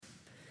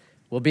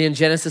We'll be in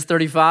Genesis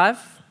 35.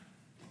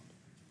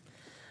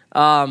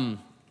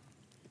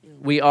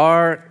 We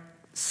are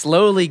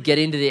slowly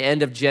getting to the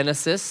end of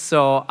Genesis,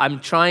 so I'm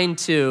trying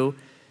to,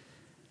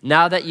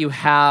 now that you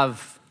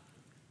have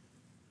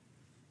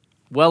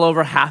well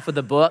over half of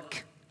the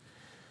book,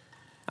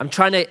 I'm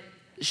trying to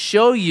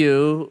show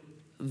you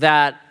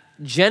that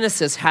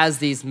Genesis has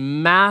these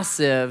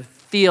massive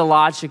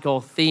theological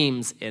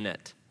themes in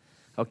it,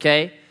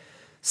 okay?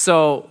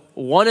 So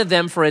one of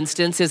them, for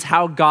instance, is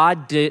how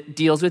God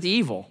deals with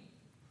evil.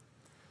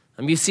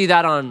 You see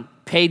that on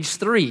page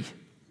 3,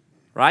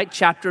 right?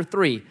 Chapter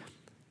 3.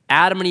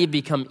 Adam and Eve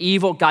become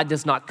evil. God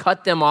does not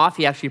cut them off.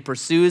 He actually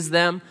pursues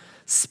them,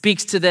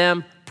 speaks to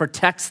them,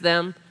 protects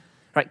them.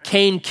 Right?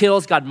 Cain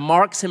kills. God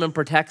marks him and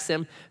protects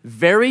him.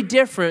 Very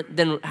different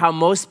than how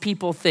most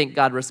people think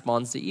God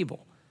responds to evil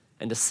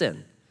and to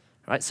sin.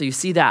 Right? So you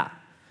see that.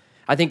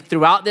 I think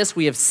throughout this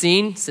we have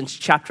seen since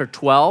chapter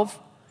 12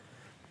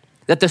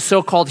 that the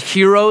so-called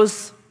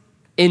heroes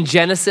in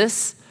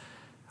Genesis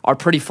are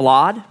pretty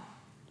flawed.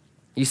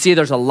 You see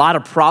there's a lot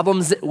of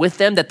problems with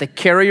them, that the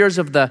carriers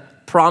of the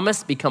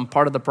promise become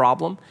part of the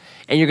problem.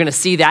 And you're going to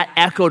see that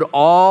echoed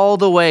all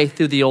the way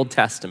through the Old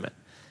Testament.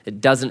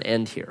 It doesn't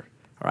end here,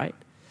 all right?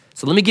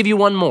 So let me give you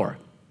one more,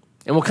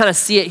 and we'll kind of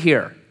see it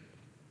here.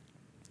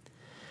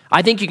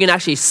 I think you can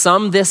actually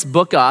sum this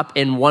book up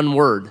in one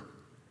word,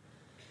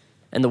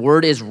 and the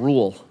word is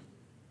rule.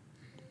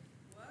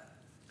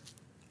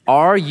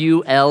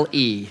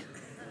 R-U-L-E.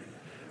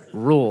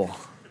 Rule.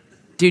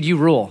 Dude, you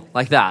rule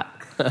like that.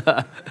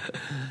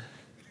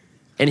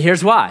 And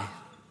here's why.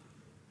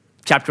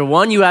 Chapter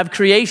 1, you have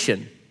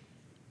creation.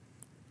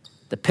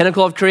 The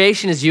pinnacle of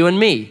creation is you and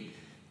me.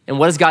 And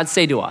what does God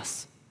say to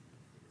us?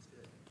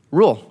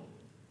 Rule,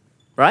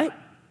 right?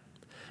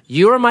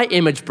 You are my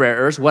image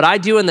bearers. What I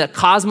do in the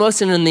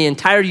cosmos and in the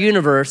entire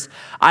universe,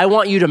 I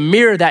want you to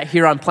mirror that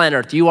here on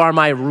planet Earth. You are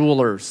my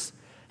rulers.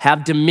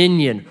 Have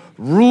dominion.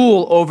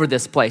 Rule over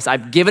this place.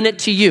 I've given it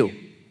to you.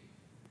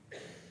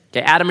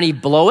 Okay, Adam and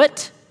Eve blow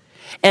it.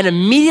 And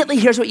immediately,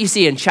 here's what you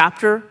see in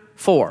chapter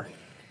 4.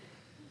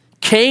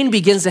 Cain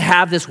begins to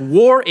have this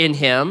war in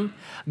him.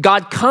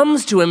 God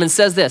comes to him and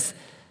says this: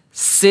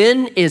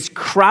 sin is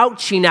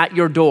crouching at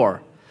your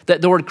door.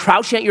 The word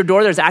crouching at your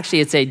door,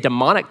 it's a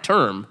demonic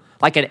term,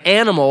 like an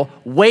animal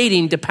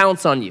waiting to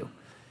pounce on you.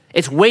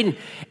 It's waiting.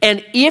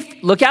 And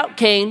look out,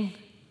 Cain,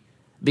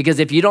 because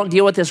if you don't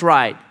deal with this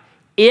right,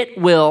 it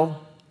will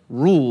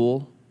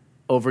rule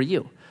over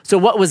you. So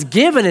what was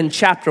given in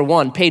chapter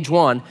 1, page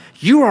 1,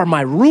 you are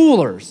my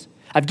rulers.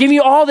 I've given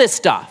you all this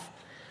stuff.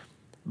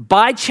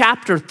 By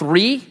chapter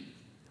 3,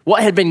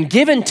 what had been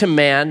given to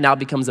man now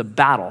becomes a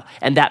battle.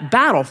 And that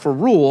battle for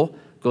rule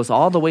goes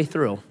all the way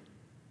through.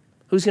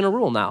 Who's going to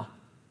rule now?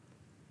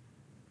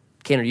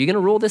 Cain, are you going to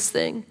rule this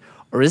thing?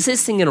 Or is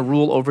this thing going to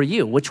rule over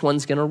you? Which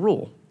one's going to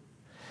rule?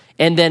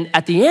 And then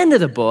at the end of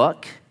the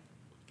book,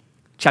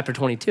 chapter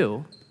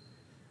 22,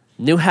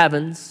 new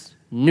heavens,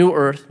 new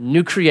earth,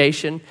 new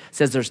creation,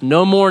 says there's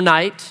no more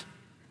night,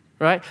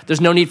 right?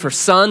 There's no need for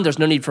sun, there's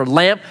no need for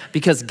lamp,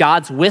 because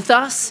God's with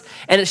us.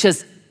 And it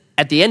says,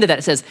 at the end of that,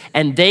 it says,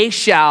 and they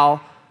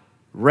shall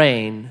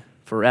reign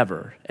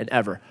forever and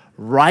ever.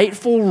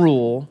 Rightful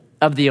rule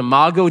of the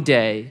Imago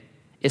Dei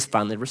is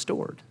finally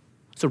restored.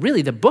 So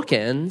really the book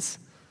ends,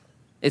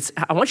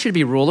 I want you to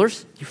be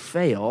rulers, you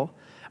fail,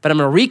 but I'm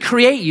going to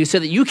recreate you so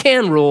that you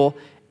can rule.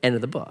 End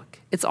of the book.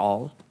 It's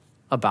all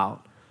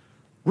about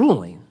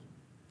ruling.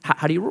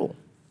 How do you rule?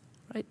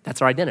 Right?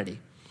 That's our identity.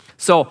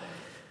 So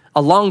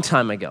a long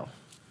time ago,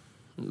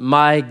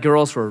 my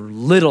girls were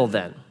little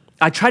then.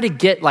 I tried to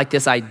get like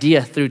this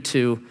idea through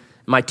to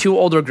my 2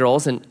 older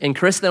girls, and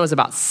Carissa then was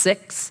about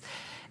 6,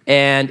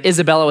 and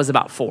Isabella was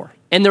about 4.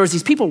 And there was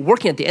these people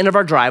working at the end of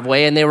our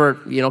driveway, and they were,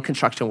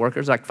 construction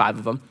workers, like 5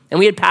 of them. And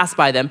we had passed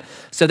by them.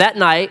 So that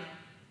night,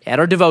 at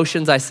our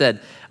devotions, I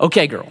said,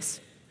 okay, girls,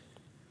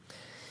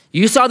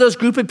 you saw those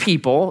group of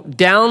people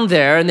down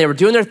there, and they were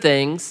doing their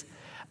things.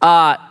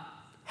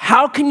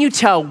 How can you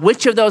tell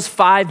which of those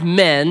 5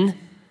 men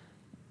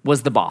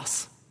was the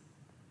boss?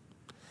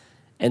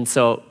 And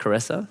so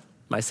Carissa,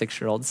 my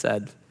 6-year-old,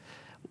 said,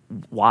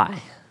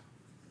 why?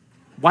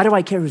 Why do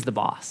I care who's the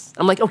boss?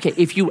 I'm like, okay,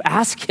 if you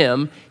ask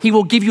him, he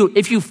will give you,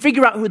 if you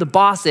figure out who the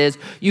boss is,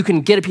 you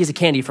can get a piece of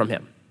candy from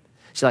him.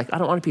 She's like, I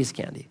don't want a piece of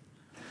candy.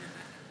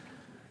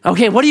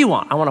 Okay, what do you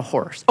want? I want a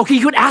horse. Okay,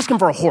 you could ask him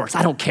for a horse.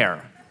 I don't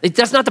care.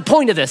 That's not the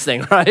point of this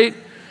thing, right?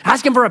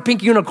 Ask him for a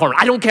pink unicorn.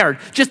 I don't care.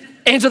 Just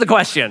answer the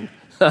question,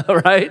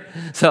 right?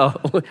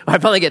 So I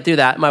finally get through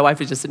that. My wife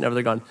is just sitting over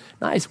there going,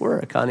 nice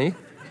work, honey.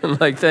 I'm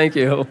like, thank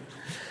you.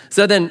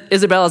 So then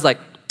Isabella's like,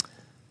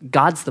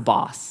 God's the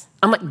boss.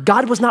 I'm like,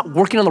 God was not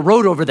working on the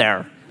road over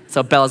there.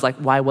 So Bella's like,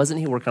 why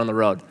wasn't he working on the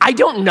road? I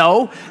don't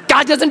know.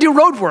 God doesn't do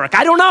road work.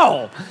 I don't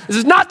know. This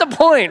is not the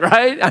point,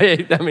 right?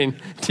 I mean,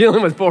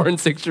 dealing with 4 and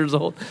 6 years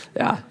old,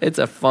 yeah, it's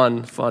a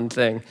fun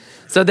thing.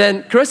 So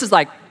then Carissa's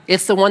like,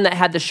 it's the one that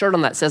had the shirt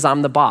on that says,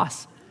 I'm the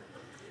boss.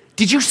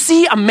 Did you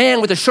see a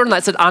man with a shirt on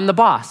that said, I'm the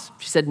boss?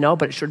 She said, no,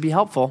 but it should be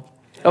helpful.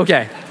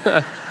 Okay.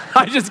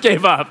 I just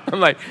gave up. I'm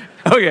like,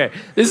 Okay,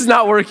 this is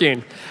not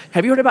working.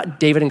 Have you heard about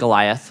David and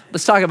Goliath?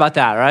 Let's talk about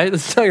that, right?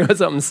 Let's talk about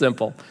something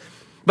simple.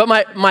 But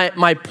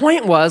my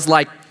point was,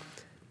 like,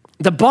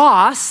 the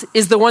boss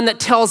is the one that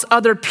tells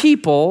other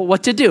people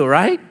what to do,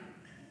 right?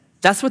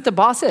 That's what the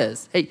boss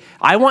is. Hey,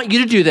 I want you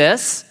to do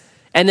this,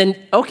 and then,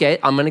 okay,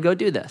 I'm going to go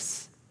do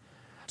this.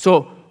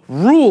 So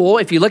rule,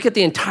 if you look at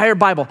the entire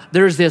Bible,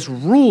 there's this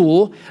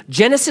rule.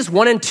 Genesis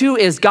 1 and 2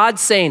 is God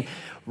saying,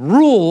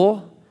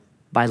 rule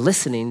by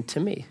listening to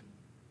me.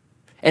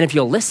 And if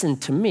you'll listen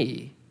to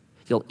me,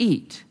 you'll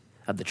eat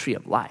of the tree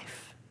of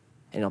life,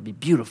 and it'll be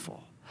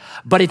beautiful.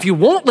 But if you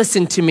won't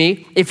listen to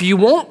me, if you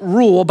won't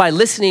rule by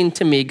listening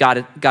to me,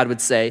 God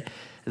would say,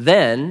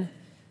 then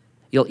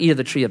you'll eat of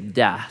the tree of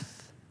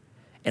death.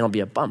 And it'll be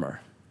a bummer,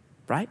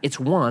 right? It's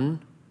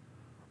one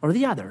or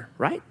the other,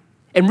 right?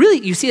 And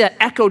really, you see that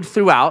echoed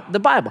throughout the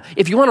Bible.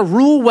 If you want to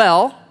rule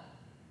well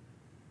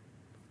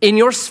in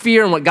your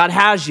sphere and what God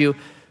has you,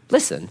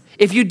 listen.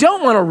 If you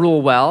don't want to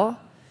rule well,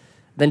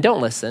 then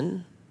don't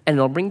listen, and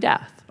it'll bring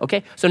death,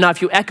 okay? So now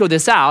if you echo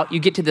this out,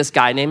 you get to this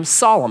guy named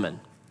Solomon.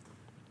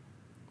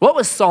 What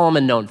was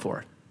Solomon known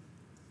for?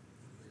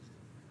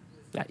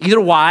 Yeah,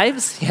 either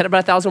wives, he had about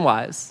 1,000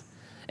 wives,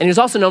 and he was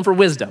also known for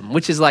wisdom,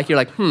 which is like, you're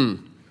like,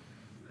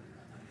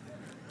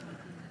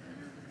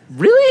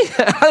 really?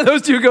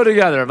 Those two go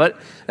together, but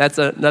that's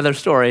another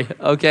story,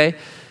 okay?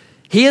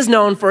 He is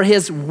known for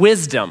his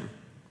wisdom.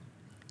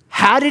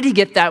 How did he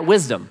get that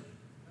wisdom?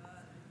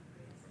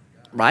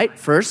 Right?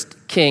 1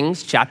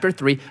 Kings chapter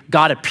 3,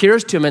 God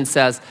appears to him and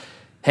says,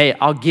 hey,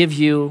 I'll give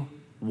you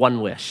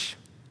one wish.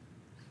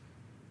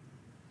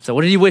 So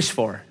what did he wish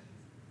for?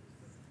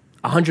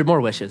 100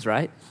 more wishes,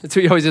 right? That's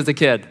what he always did as a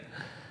kid.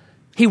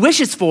 He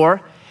wishes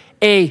for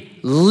a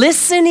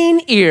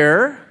listening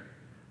ear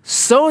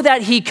so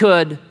that he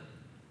could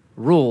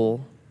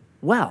rule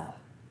well.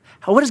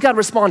 What does God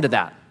respond to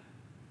that?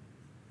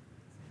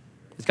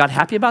 Is God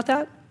happy about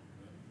that?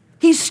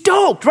 He's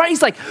stoked, right?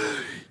 He's like,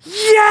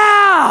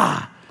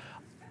 yeah,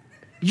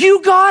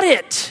 you got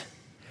it.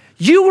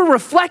 You were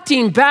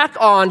reflecting back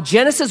on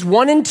Genesis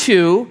 1 and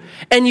 2,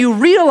 and you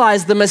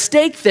realized the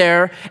mistake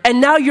there,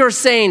 and now you're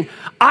saying,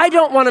 I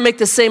don't want to make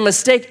the same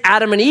mistake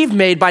Adam and Eve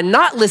made by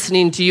not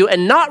listening to you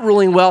and not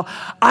ruling well.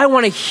 I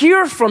want to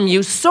hear from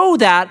you so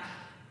that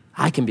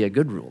I can be a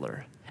good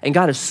ruler. And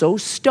God is so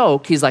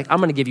stoked, he's like, I'm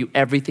going to give you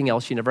everything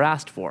else you never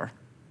asked for.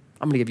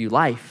 I'm going to give you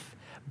life,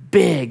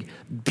 big,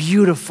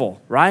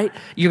 beautiful, right?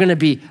 You're going to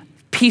be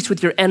peace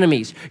with your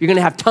enemies. You're going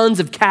to have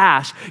tons of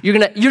cash.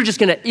 It's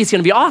going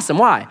to be awesome.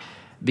 Why?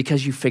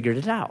 Because you figured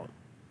it out.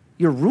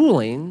 You're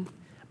ruling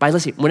by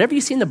listening. Whenever you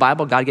see in the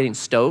Bible God getting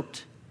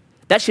stoked,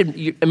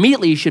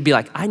 immediately you should be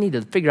like, I need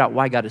to figure out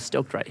why God is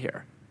stoked right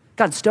here.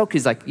 God's stoked.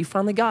 He's like, you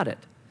finally got it.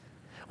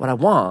 What I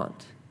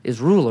want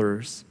is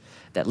rulers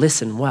that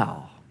listen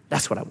well.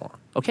 That's what I want,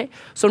 okay?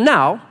 So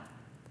now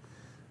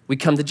we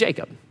come to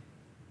Jacob.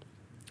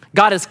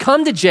 God has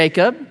come to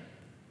Jacob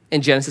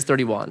in Genesis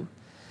 31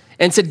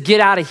 and said, get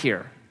out of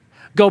here.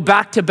 Go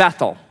back to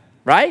Bethel,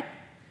 right?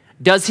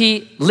 Does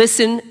he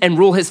listen and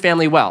rule his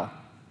family well?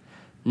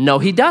 No,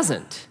 he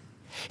doesn't.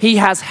 He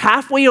has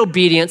halfway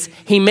obedience.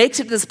 He makes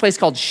it to this place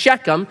called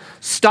Shechem,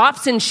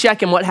 stops in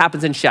Shechem. What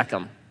happens in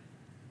Shechem?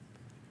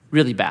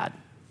 Really bad.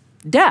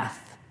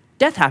 Death.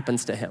 Death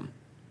happens to him.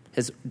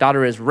 His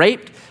daughter is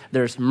raped.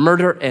 There's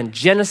murder and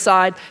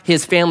genocide.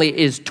 His family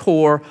is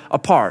tore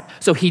apart.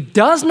 So he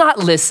does not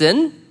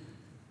listen.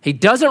 He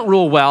doesn't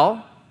rule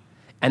well.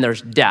 And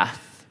there's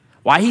death.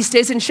 Why he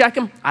stays in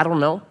Shechem, I don't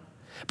know.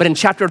 But in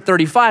chapter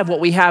 35, what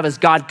we have is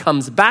God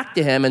comes back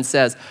to him and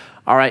says,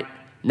 all right,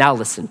 now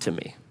listen to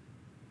me.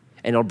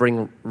 And it'll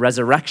bring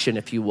resurrection,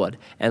 if you would,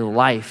 and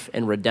life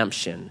and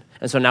redemption.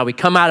 And so now we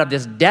come out of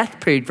this death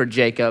period for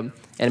Jacob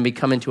and we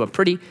come into a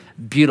pretty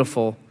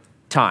beautiful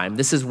time.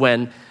 This is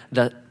when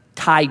the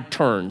tide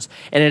turns.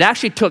 And it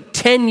actually took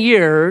 10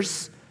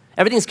 years.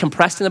 Everything's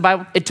compressed in the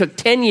Bible. It took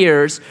 10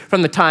 years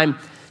from the time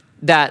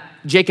that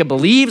Jacob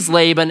leaves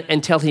Laban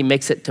until he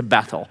makes it to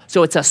Bethel.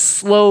 So it's a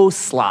slow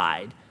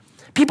slide.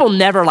 People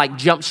never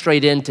jump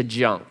straight into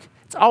junk.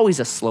 It's always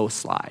a slow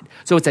slide.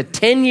 So it's a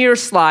 10-year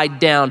slide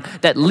down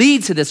that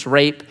leads to this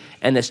rape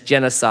and this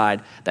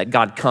genocide that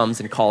God comes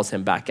and calls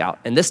him back out.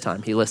 And this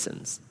time he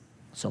listens.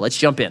 So let's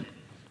jump in.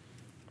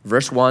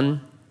 Verse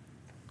 1,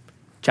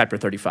 chapter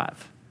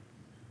 35.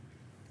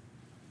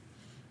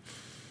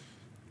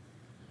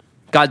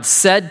 God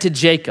said to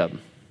Jacob,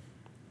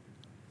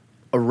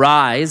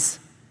 arise,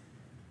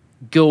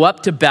 go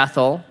up to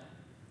Bethel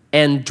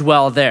and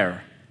dwell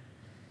there.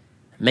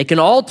 Make an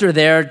altar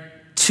there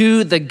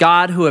to the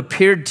God who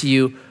appeared to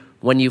you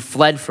when you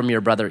fled from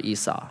your brother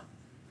Esau.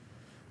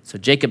 So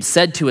Jacob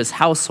said to his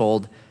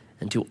household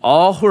and to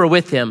all who are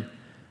with him,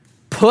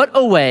 put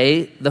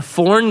away the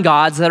foreign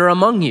gods that are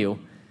among you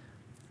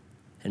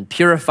and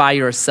purify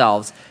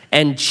yourselves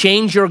and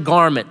change your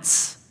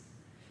garments.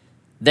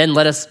 Then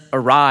let us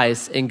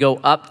arise and go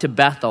up to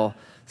Bethel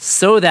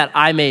so that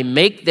I may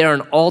make there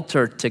an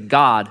altar to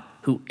God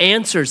who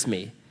answers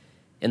me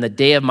in the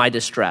day of my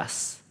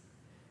distress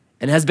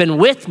and has been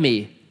with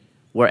me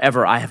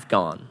wherever I have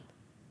gone.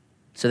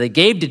 So they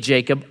gave to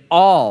Jacob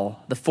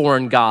all the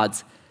foreign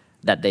gods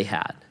that they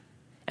had,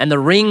 and the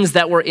rings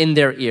that were in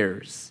their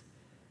ears.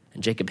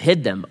 And Jacob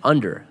hid them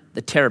under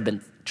the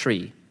terebinth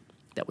tree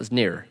that was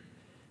near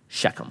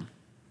Shechem.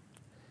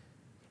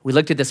 We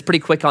looked at this pretty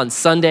quick on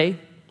Sunday.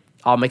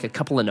 I'll make a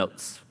couple of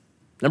notes.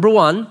 Number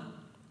one,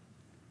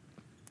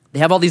 they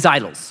have all these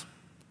idols.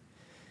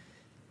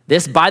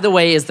 This, by the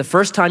way, is the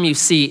first time you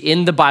see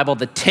in the Bible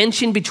the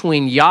tension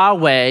between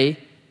Yahweh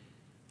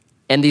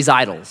and these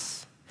idols,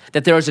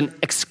 that there is an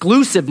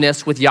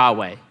exclusiveness with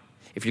Yahweh.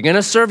 If you're going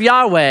to serve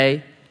Yahweh,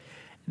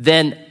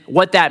 then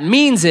what that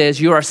means is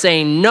you are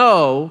saying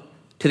no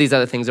to these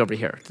other things over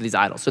here, to these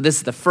idols. So this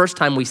is the first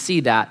time we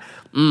see that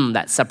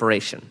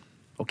separation,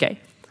 okay?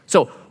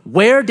 So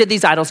where did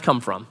these idols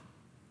come from?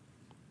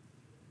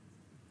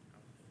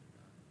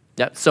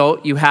 Yeah,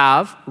 so you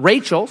have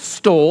Rachel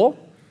stole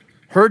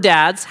her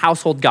dad's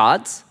household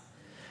gods,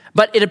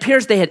 but it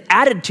appears they had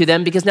added to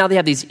them because now they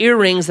have these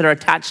earrings that are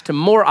attached to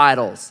more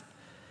idols.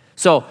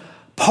 So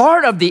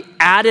part of the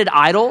added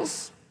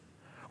idols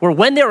were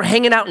when they were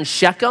hanging out in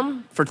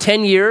Shechem for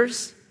 10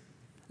 years,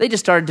 they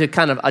just started to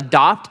kind of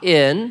adopt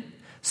in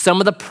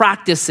some of the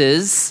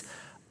practices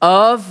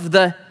of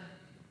the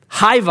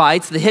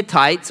Hivites, the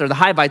Hittites, or the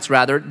Hivites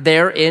rather,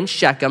 there in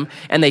Shechem,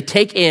 and they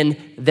take in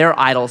their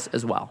idols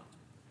as well.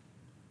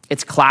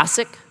 It's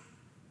classic,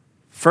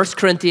 1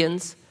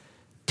 Corinthians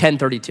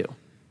 10:32.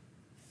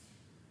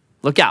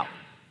 Look out.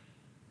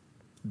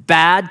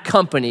 Bad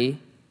company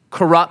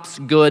corrupts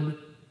good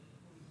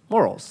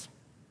morals,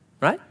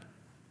 right?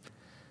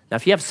 Now,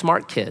 if you have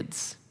smart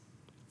kids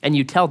and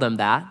you tell them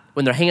that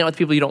when they're hanging out with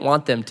people you don't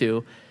want them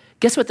to,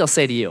 guess what they'll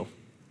say to you?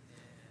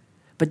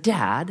 But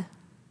Dad,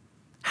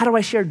 how do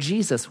I share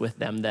Jesus with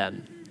them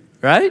then?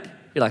 Right?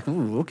 You're like,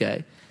 ooh,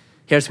 okay.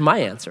 Here's my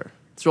answer.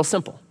 It's real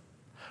simple.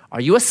 Are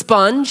you a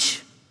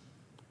sponge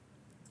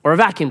or a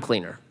vacuum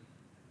cleaner?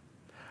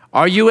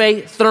 Are you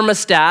a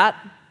thermostat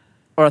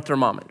or a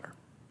thermometer?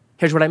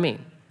 Here's what I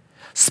mean.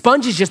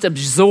 Sponges just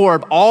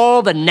absorb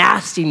all the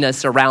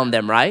nastiness around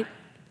them, right?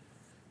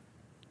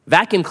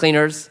 Vacuum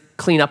cleaners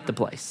clean up the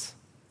place.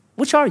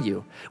 Which are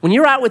you? When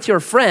you're out with your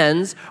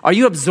friends, are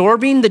you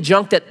absorbing the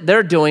junk that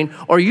they're doing,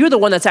 or are you the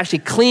one that's actually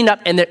cleaned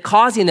up and that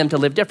causing them to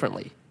live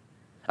differently?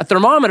 A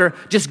thermometer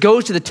just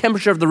goes to the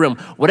temperature of the room.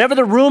 Whatever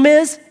the room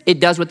is,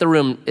 it does what the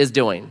room is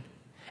doing.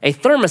 A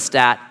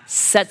thermostat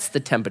sets the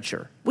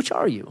temperature. Which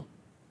are you?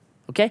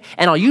 Okay?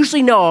 And I'll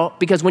usually know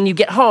because when you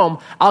get home,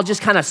 I'll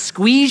just kind of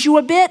squeeze you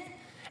a bit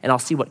and I'll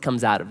see what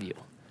comes out of you.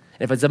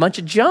 And if it's a bunch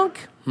of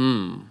junk,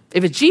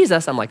 If it's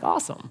Jesus, I'm like,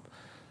 awesome.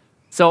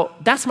 So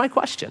that's my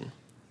question.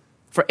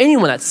 For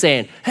anyone that's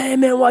saying, hey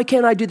man, why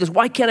can't I do this?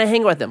 Why can't I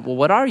hang with them? Well,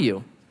 what are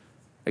you?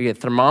 Are you a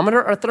thermometer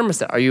or a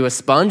thermostat? Are you a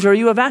sponge or are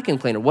you a vacuum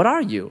cleaner? What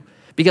are you?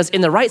 Because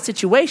in the right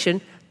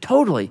situation,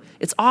 totally,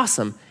 it's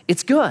awesome.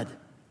 It's good.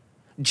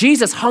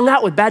 Jesus hung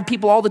out with bad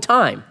people all the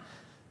time.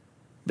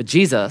 But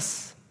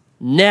Jesus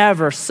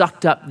never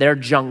sucked up their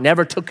junk,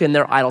 never took in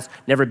their idols,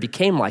 never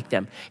became like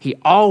them. He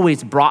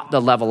always brought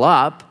the level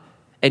up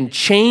and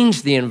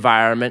changed the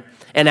environment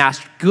and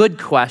asked good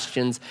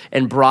questions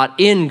and brought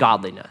in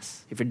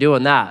godliness. If you're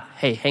doing that,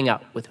 hey, hang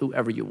out with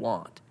whoever you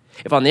want.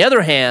 If on the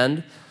other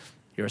hand,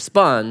 you're a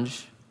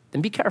sponge,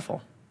 then be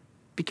careful.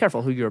 Be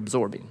careful who you're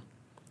absorbing,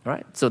 all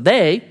right? So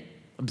they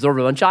absorb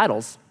a bunch of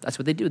idols. That's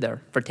what they do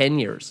there for 10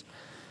 years.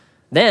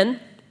 Then,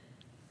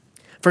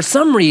 for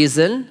some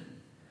reason,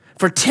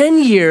 for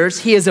 10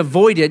 years,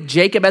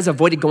 Jacob has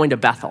avoided going to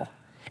Bethel.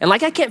 And I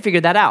can't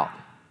figure that out.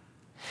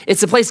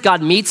 It's the place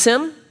God meets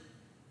him.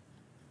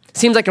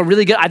 Seems like a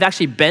really good, I've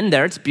actually been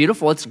there. It's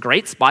beautiful. It's a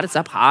great spot. It's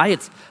up high.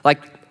 It's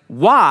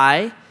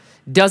why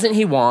doesn't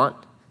he want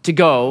to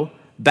go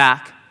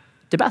back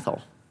to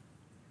Bethel?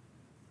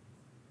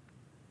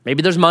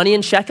 Maybe there's money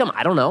in Shechem.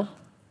 I don't know.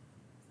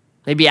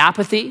 Maybe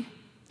apathy.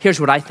 Here's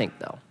what I think,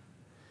 though.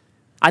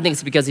 I think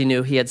it's because he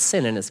knew he had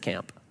sin in his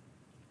camp.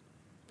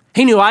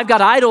 He knew, I've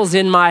got idols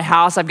in my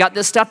house. I've got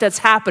this stuff that's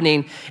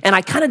happening, and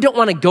I kind of don't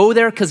want to go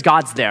there because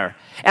God's there.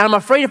 And I'm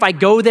afraid if I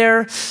go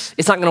there,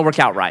 it's not going to work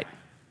out right.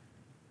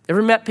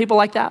 Ever met people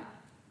like that?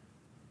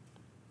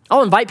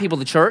 I'll invite people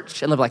to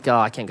church, and they're like, oh,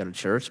 I can't go to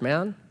church,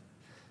 man.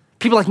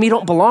 People like me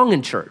don't belong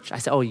in church. I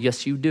say, oh,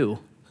 yes, you do.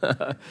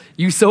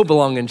 You so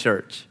belong in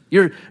church.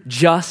 You're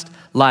just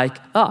like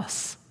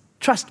us.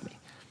 Trust me.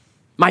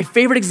 My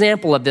favorite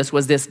example of this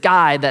was this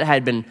guy that I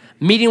had been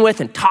meeting with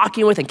and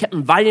talking with and kept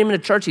inviting him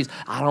into church.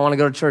 I don't want to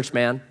go to church,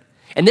 man.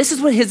 And this is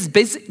what his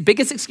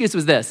biggest excuse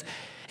was this.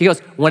 He goes,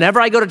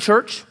 whenever I go to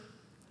church,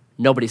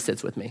 nobody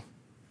sits with me.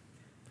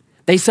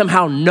 They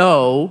somehow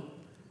know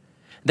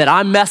that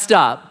I'm messed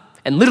up,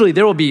 and literally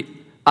there will be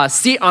a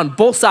seat on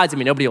both sides of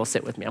me. Nobody will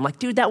sit with me. I'm like,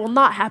 dude, that will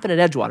not happen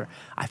at Edgewater.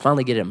 I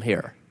finally get him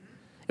here.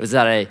 It was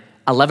at a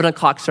 11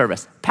 o'clock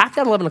service, packed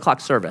at 11 o'clock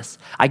service.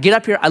 I get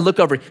up here, I look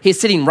over, he's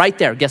sitting right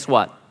there. Guess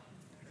what?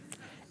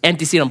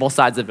 Empty seat on both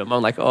sides of him.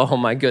 I'm like, oh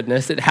my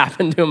goodness, it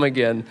happened to him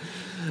again.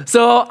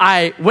 So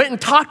I went and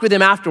talked with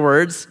him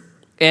afterwards,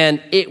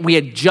 and we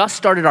had just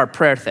started our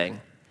prayer thing.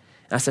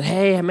 And I said,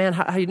 hey man,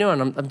 how you doing?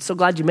 I'm so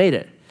glad you made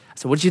it. I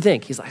So what'd you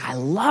think? He's like, I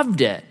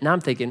loved it. Now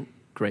I'm thinking,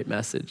 great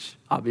message.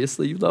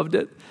 Obviously you loved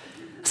it.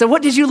 I said,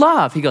 what did you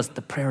love? He goes,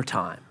 the prayer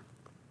time.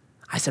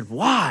 I said,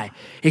 why?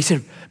 He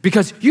said,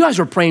 because you guys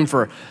were praying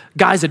for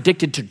guys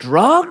addicted to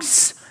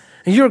drugs,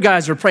 and you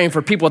guys were praying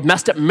for people with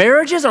messed up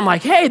marriages. I'm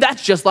like, hey,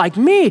 that's just like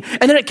me.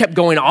 And then it kept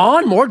going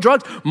on, more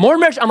drugs, more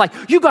marriage. I'm like,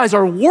 you guys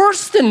are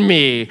worse than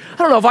me. I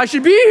don't know if I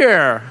should be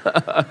here.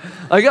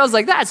 Like, I was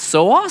like, that's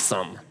so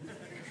awesome.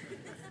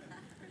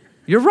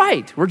 You're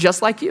right, we're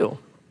just like you.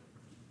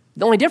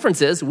 The only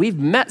difference is we've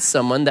met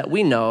someone that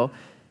we know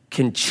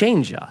can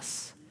change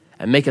us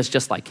and make us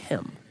just like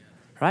him,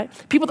 right?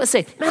 People that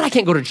say, man, I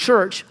can't go to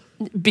church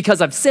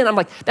because I've sinned. I'm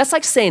like, that's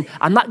like saying,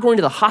 I'm not going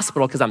to the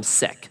hospital because I'm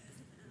sick.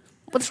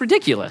 Well, that's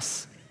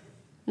ridiculous.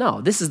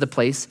 No, this is the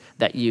place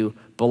that you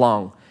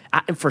belong.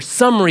 And for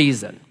some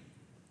reason,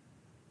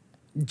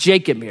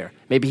 Jacob here,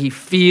 maybe he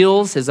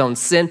feels his own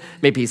sin.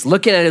 Maybe he's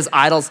looking at his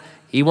idols.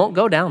 He won't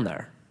go down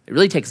there. It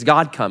really takes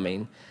God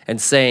coming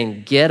and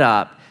saying, get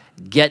up,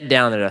 get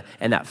down there,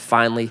 and that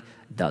finally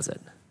does it.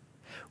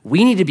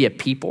 We need to be a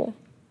people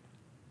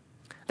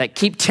that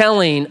keep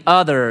telling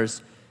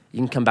others, you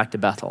can come back to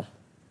Bethel.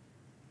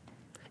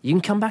 You can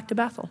come back to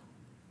Bethel.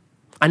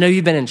 I know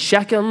you've been in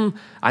Shechem.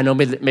 I know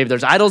maybe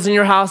there's idols in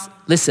your house.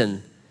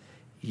 Listen,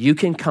 you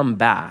can come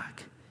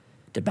back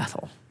to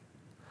Bethel.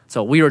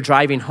 So we were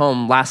driving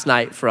home last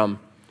night from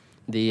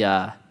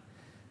the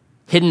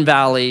Hidden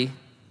Valley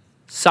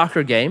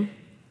soccer game,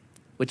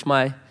 which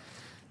my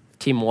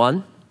team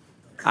won.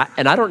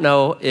 And I don't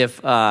know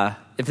if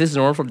this is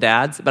normal for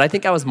dads, but I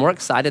think I was more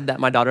excited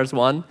that my daughters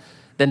won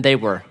than they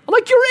were. I'm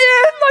like, you're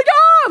in! Like,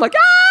 ah! I'm like,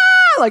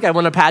 ah! Like I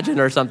won a pageant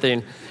or something.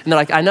 And they're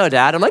like, I know,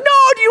 Dad. I'm like,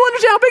 no, do you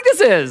understand how big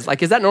this is?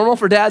 Like, is that normal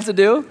for dads to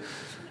do?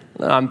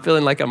 No, I'm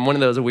feeling like I'm one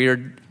of those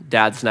weird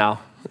dads now.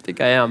 I think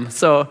I am.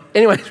 So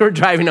anyways, we're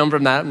driving home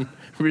from that. I'm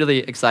really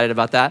excited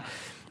about that.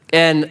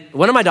 And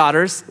one of my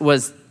daughters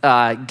was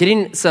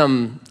getting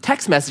some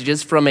text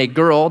messages from a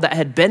girl that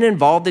had been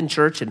involved in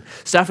church and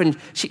stuff. And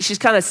she's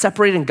kind of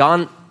separated and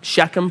gone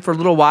Shechem for a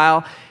little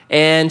while.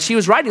 And she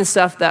was writing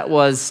stuff that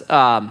was,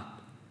 a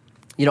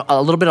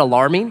little bit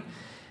alarming.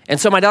 And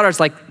so my daughter's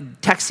like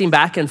texting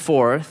back and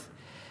forth.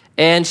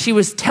 And she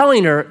was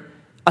telling her,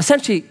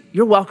 essentially,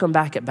 you're welcome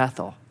back at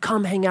Bethel.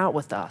 Come hang out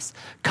with us.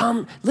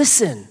 Come,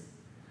 listen.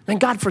 And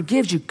God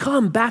forgives you.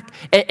 Come back.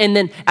 And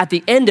then at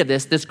the end of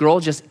this girl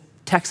just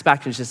texted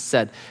back and just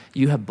said,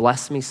 you have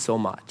blessed me so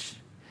much.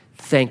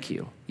 Thank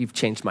you. You've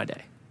changed my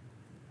day.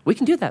 We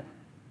can do that.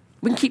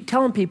 We can keep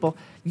telling people,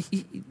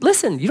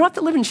 listen, you don't have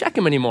to live in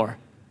Shechem anymore.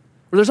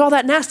 Where there's all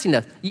that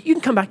nastiness. You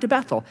can come back to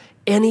Bethel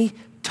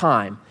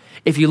anytime.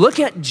 If you look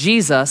at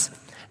Jesus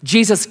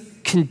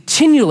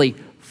continually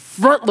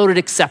front-loaded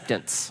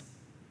acceptance.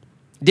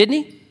 Didn't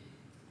he?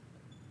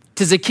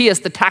 To Zacchaeus,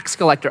 the tax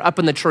collector, up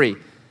in the tree.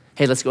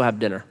 Hey, let's go have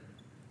dinner.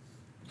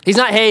 He's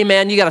not, hey,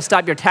 man, you got to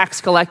stop your tax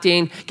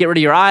collecting, get rid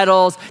of your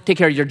idols, take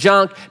care of your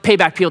junk, pay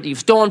back people that you've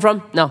stolen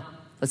from. No,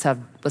 let's have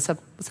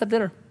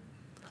dinner.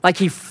 Like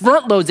he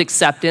front loads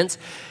acceptance,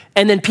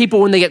 and then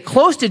people, when they get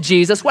close to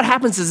Jesus, what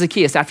happens to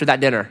Zacchaeus after that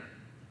dinner?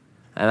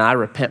 And I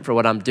repent for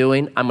what I'm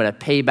doing. I'm going to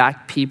pay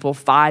back people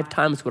 5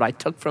 times what I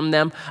took from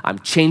them. I'm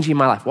changing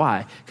my life.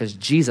 Why? Because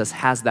Jesus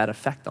has that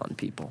effect on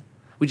people.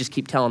 We just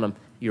keep telling them,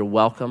 you're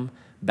welcome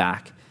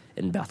back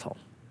in Bethel,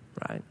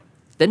 right?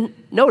 Then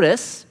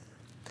notice,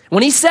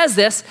 when he says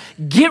this,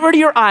 get rid of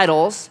your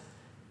idols,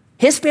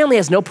 his family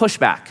has no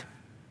pushback,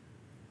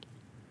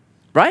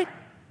 right?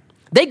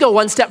 They go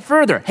one step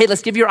further. Hey,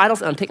 let's give you your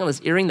idols, and I'm taking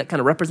this earring that kind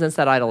of represents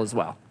that idol as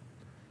well.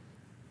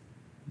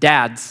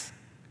 Dads,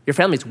 your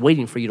family's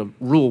waiting for you to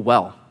rule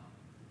well,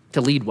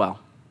 to lead well.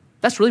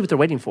 That's really what they're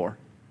waiting for.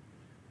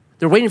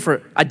 They're waiting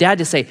for a dad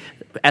to say,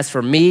 as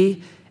for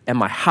me and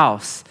my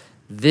house,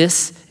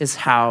 this is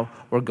how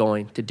we're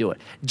going to do it.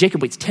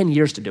 Jacob waits 10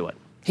 years to do it.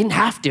 He didn't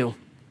have to.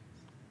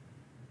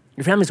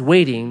 Your family's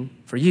waiting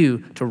for you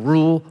to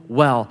rule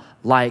well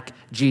like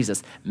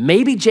Jesus.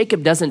 Maybe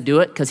Jacob doesn't do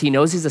it because he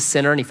knows he's a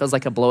sinner and he feels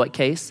like a blow-it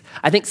case.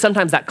 I think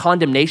sometimes that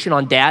condemnation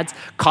on dads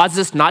causes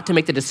us not to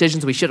make the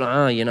decisions we should.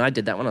 I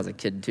did that when I was a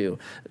kid too.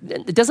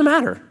 It doesn't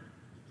matter.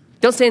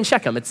 Don't stay in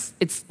Shechem.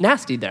 It's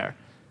nasty there.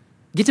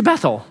 Get to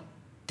Bethel.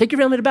 Take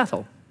your family to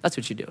Bethel. That's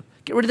what you do.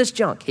 Get rid of this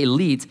junk. He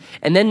leads.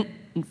 And then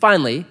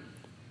finally,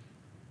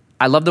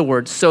 I love the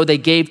word, so they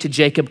gave to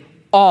Jacob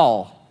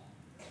all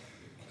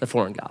the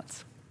foreign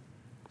gods.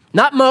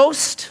 Not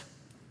most,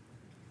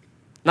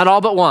 not all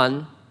but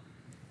one,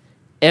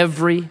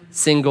 every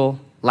single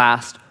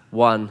last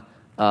one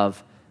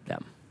of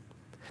them.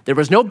 There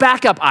was no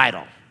backup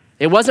idol.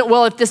 It wasn't,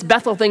 well, if this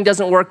Bethel thing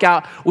doesn't work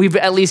out, we've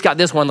at least got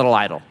this one little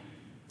idol.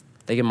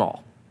 They give them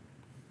all.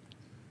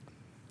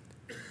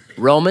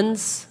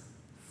 Romans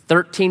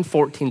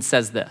 13:14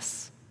 says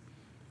this,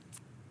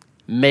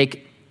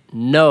 make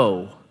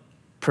no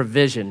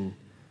provision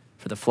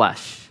for the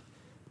flesh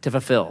to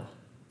fulfill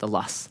the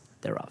lusts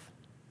thereof.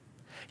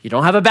 You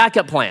don't have a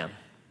backup plan.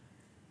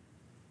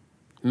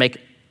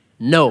 Make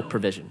no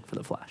provision for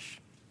the flesh.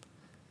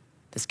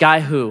 This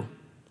guy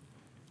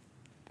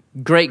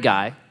great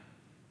guy,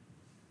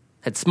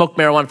 had smoked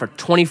marijuana for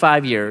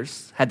 25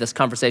 years, had this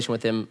conversation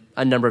with him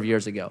a number of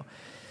years ago.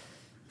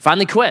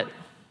 Finally quit.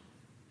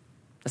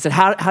 I said,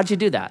 how'd you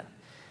do that?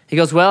 He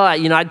goes, well,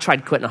 I'd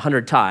tried quitting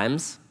 100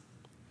 times.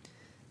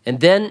 And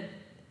then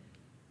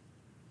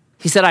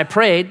he said, I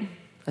prayed.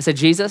 I said,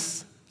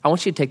 Jesus, I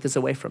want you to take this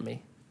away from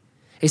me.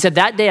 He said,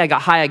 that day I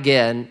got high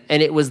again,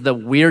 and it was the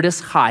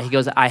weirdest high. He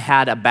goes, I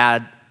had a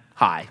bad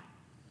high.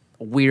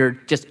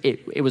 Weird,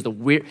 it was the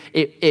weird,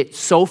 it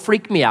so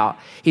freaked me out.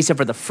 He said,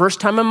 for the first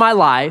time in my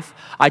life,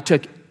 I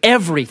took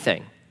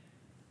everything.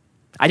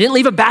 I didn't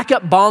leave a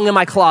backup bong in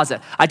my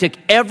closet. I took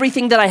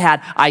everything that I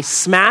had, I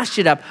smashed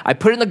it up, I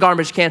put it in the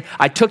garbage can,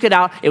 I took it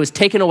out, it was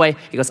taken away.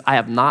 He goes,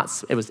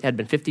 it had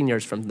been 15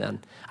 years from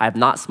then. I have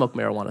not smoked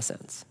marijuana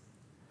since.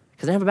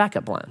 Because I didn't have a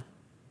backup plan.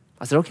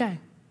 I said, okay,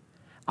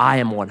 I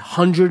am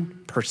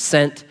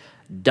 100%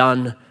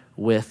 done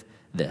with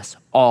this.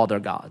 All their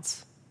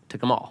gods.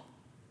 Took them all.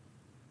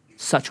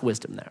 Such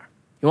wisdom there.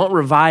 You want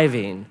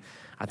reviving,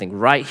 I think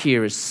right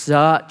here is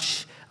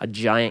such a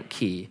giant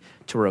key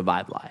to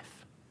revive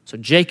life. So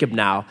Jacob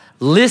now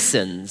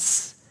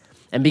listens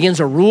and begins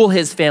to rule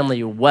his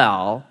family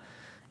well.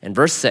 And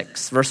verse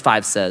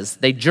 5 says,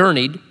 they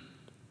journeyed,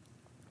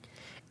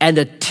 and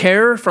a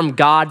terror from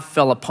God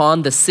fell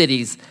upon the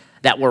cities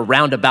that were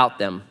round about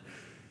them,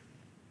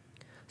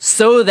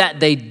 so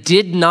that they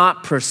did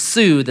not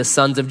pursue the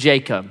sons of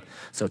Jacob.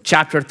 So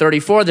chapter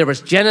 34, there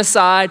was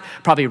genocide,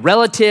 probably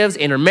relatives,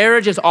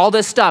 intermarriages, all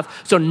this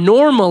stuff. So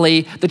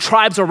normally the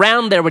tribes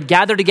around there would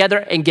gather together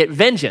and get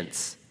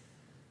vengeance.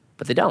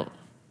 But they don't,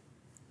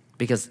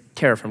 because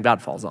terror from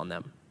God falls on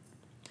them.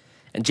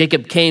 And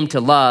Jacob came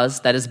to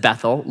Luz, that is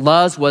Bethel.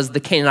 Luz was the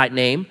Canaanite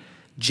name.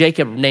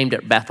 Jacob named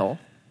it Bethel,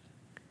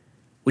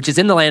 which is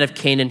in the land of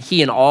Canaan,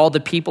 he and all the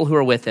people who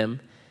were with him.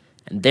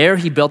 And there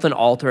he built an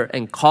altar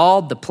and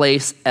called the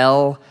place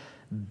El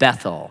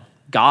Bethel,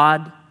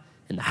 God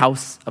in the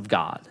house of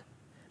God,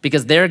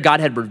 because there God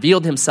had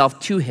revealed himself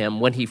to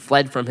him when he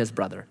fled from his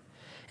brother.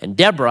 And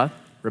Deborah,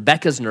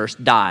 Rebekah's nurse,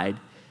 died,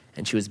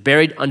 and she was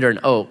buried under an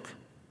oak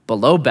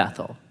below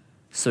Bethel.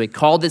 So he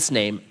called its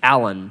name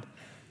Allon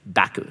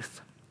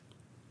Bacuth.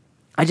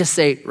 I just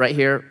say right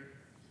here,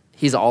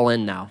 he's all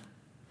in now.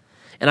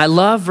 And I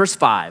love verse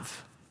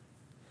 5.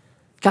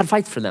 God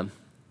fights for them.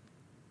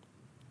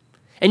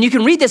 And you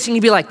can read this and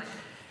you'd be like,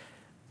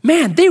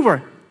 man, they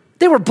were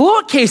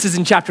blow-up cases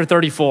in chapter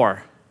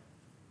 34.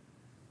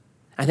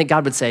 I think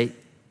God would say,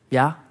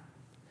 yeah,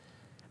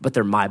 but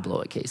they're my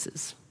blow-up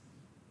cases.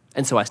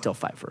 And so I still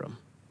fight for them.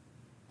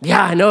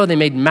 Yeah, I know they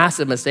made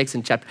massive mistakes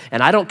in chapter,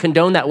 and I don't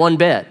condone that one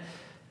bit,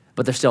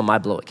 but they're still my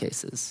blow-up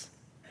cases.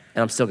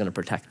 And I'm still gonna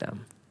protect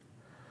them.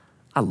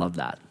 I love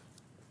that.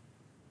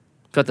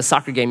 So at the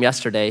soccer game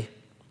yesterday,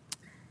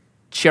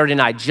 Charity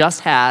and I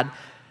just had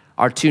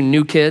our two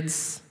new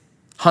kids,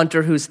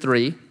 Hunter, who's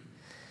 3,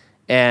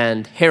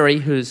 and Harry,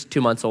 who's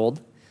 2 months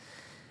old.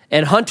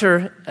 And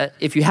Hunter,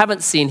 if you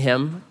haven't seen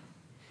him,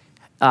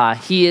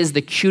 he is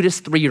the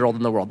cutest 3-year-old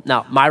in the world.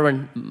 Now,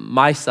 Myron,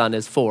 my son,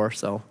 is 4,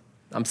 so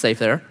I'm safe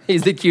there.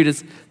 He's the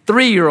cutest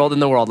 3-year-old in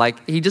the world.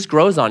 Like, he just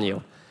grows on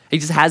you. He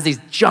just has these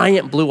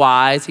giant blue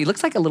eyes. He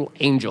looks like a little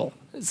angel.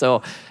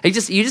 So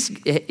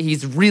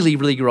he's really,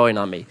 really growing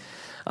on me.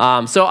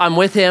 So I'm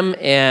with him,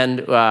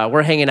 and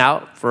we're hanging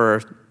out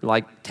for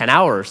like 10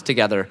 hours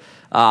together.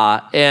 He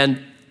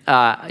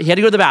had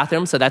to go to the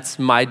bathroom, so that's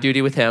my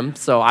duty with him.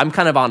 So I'm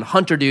kind of on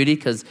Hunter duty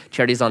because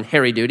Charity's on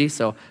Harry duty.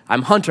 So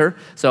I'm Hunter.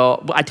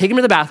 So I take him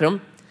to the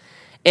bathroom,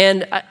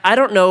 and I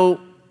don't know,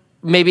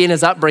 maybe in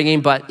his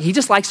upbringing, but he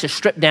just likes to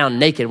strip down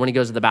naked when he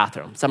goes to the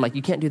bathroom. So I'm like,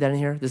 you can't do that in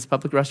here. This is a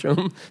public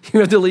restroom. You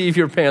have to leave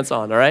your pants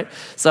on, all right?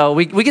 So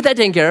we get that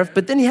taken care of,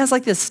 but then he has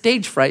like this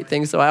stage fright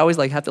thing, so I always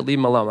like have to leave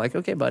him alone. I'm like,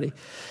 okay, buddy.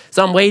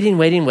 So I'm waiting.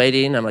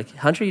 I'm like,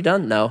 Hunter, you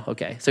done? No.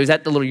 Okay. So he's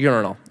at the little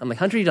urinal. I'm like,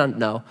 Hunter, you done?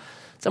 No.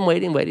 So I'm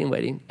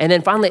waiting. And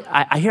then finally,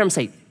 I hear him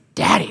say,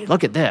 Daddy,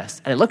 look at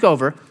this. And I look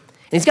over, and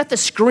he's got the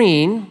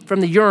screen from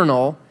the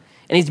urinal,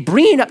 and he's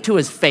bringing it up to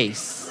his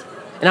face.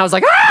 And I was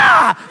like,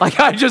 ah! Like,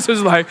 I just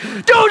was like,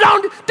 dude,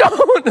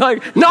 don't,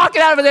 like, knock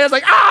it out of there. I was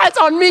like, it's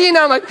on me. And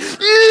I'm like,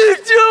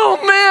 oh,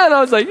 man. I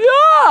was like,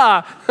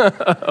 yeah.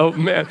 Oh,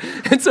 man.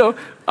 And so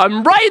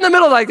I'm right in the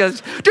middle like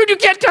this. Dude, you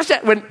can't touch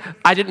that. When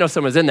I didn't know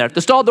someone was in there.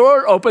 The stall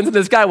door opens, and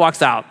this guy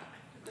walks out.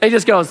 And he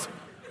just goes,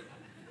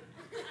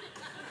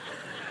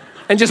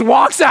 and just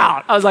walks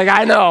out. I was like,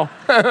 I know.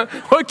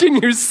 What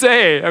can you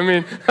say? I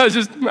mean, I was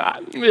just,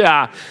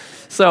 yeah.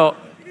 So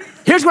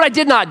here's what I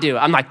did not do.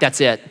 I'm like,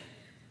 that's it.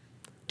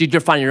 Dude,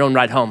 you're finding your own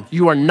ride home.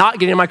 You are not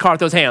getting in my car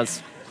with those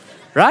hands,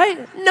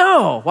 right?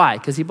 No. Why?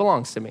 Because he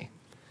belongs to me.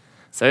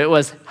 So it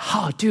was,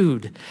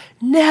 dude,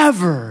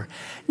 never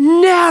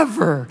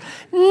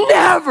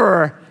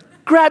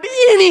grab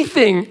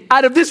anything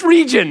out of this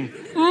region.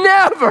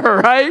 Never,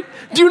 right?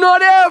 Do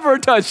not ever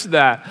touch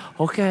that.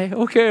 Okay.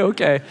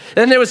 And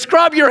then they would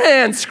scrub your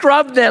hands,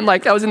 scrub them.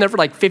 Like I was in there for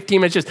like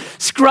 15 minutes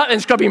just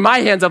scrubbing my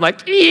hands. I'm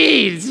like,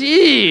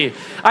 eee.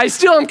 I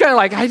still am kind of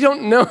like, I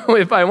don't know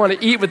if I want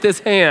to eat with this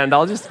hand.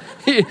 I'll just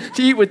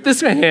eat with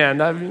this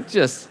hand. I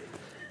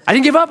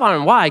didn't give up on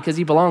him. Why? Because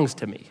he belongs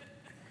to me.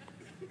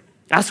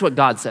 That's what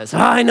God says.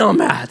 I know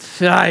Matt.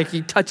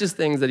 He touches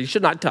things that he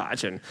should not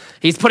touch, and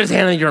he's put his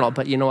hand in the urinal.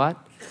 But you know what?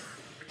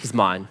 He's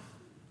mine.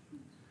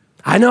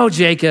 I know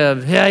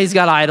Jacob. Yeah, he's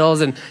got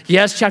idols, and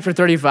yes, chapter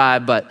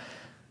 35, but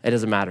it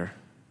doesn't matter.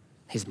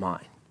 He's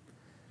mine.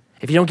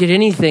 If you don't get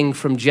anything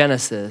from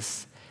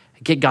Genesis,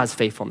 get God's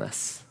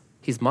faithfulness.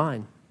 He's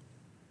mine.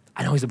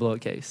 I know he's a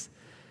blow-up case,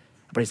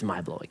 but he's my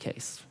blow-up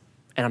case,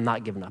 and I'm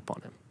not giving up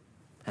on him.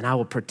 And I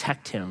will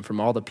protect him from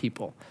all the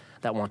people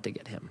that want to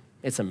get him.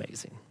 It's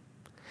amazing.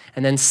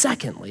 And then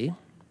secondly,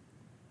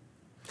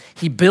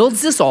 he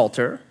builds this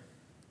altar,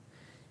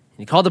 and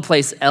he called the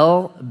place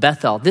El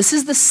Bethel. This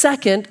is the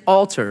second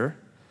altar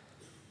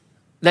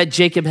that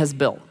Jacob has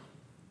built.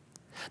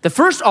 The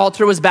first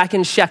altar was back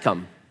in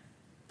Shechem.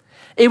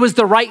 It was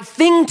the right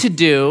thing to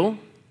do,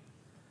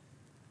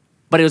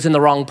 but it was in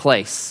the wrong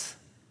place.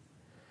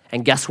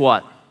 And guess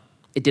what?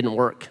 It didn't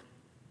work.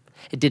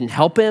 It didn't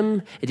help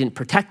him. It didn't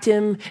protect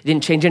him. It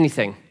didn't change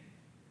anything.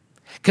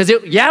 Because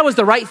it was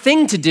the right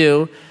thing to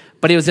do,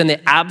 but it was in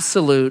the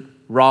absolute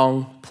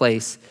wrong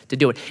place to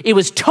do it. It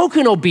was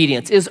token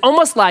obedience. It was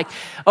almost like,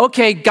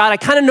 okay, God, I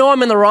kind of know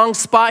I'm in the wrong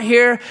spot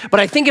here, but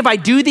I think if I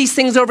do these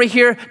things over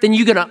here, then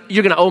you're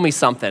gonna owe me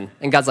something.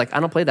 And God's like, I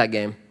don't play that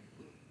game.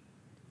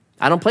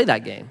 I don't play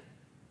that game.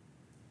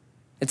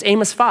 It's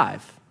Amos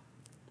 5.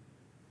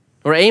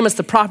 Where Amos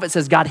the prophet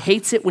says, God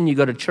hates it when you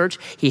go to church.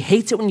 He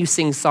hates it when you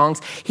sing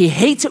songs. He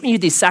hates it when you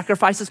do these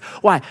sacrifices.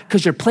 Why?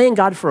 Because you're playing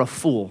God for a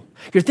fool.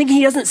 You're thinking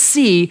he doesn't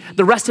see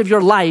the rest of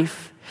your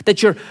life,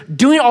 that you're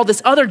doing all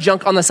this other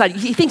junk on the side.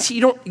 He thinks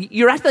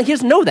you're acting like he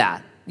doesn't know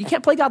that. You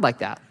can't play God like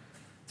that.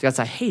 So God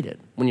says, I hate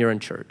it when you're in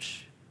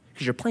church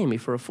because you're playing me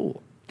for a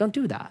fool. Don't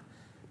do that.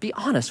 Be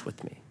honest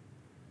with me.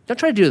 Don't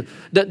try to do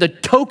the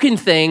token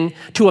thing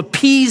to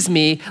appease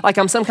me like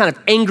I'm some kind of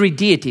angry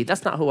deity.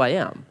 That's not who I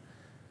am.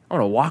 I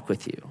want to walk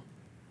with you.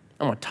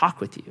 I want to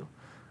talk with you.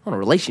 I want a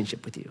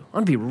relationship with you. I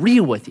want to be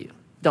real with you.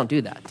 Don't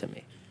do that to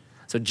me.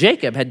 So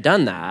Jacob had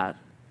done that,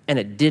 and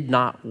it did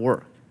not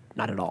work,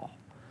 not at all.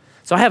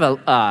 So I have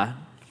a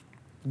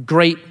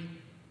great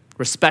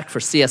respect for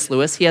C.S.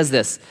 Lewis. He has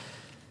this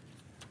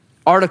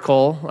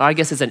article, I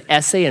guess it's an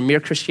essay in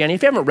Mere Christianity.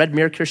 If you haven't read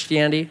Mere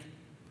Christianity,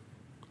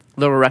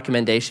 little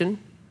recommendation.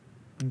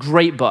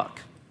 Great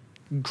book.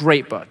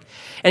 Great book.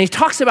 And he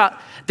talks about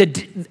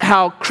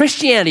how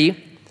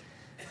Christianity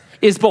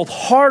is both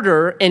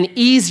harder and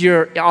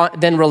easier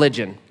than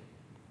religion.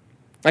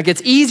 Like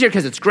it's easier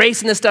because it's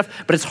grace and this stuff,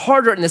 but it's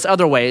harder in this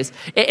other ways.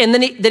 And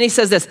then he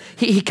says this,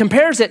 he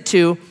compares it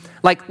to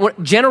like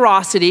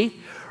generosity,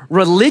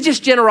 religious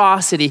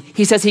generosity.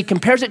 He says he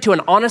compares it to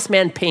an honest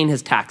man paying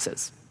his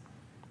taxes.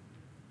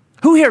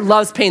 Who here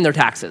loves paying their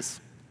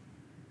taxes?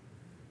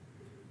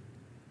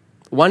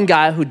 One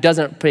guy who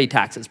doesn't pay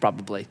taxes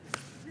probably.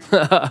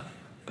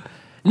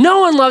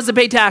 No one loves to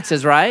pay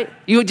taxes, right?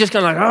 You just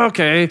kind of like,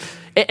 okay.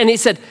 And he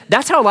said,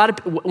 that's how a lot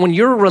of, when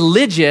you're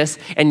religious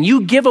and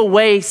you give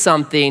away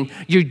something,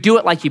 you do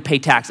it like you pay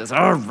taxes.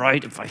 All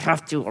right, if I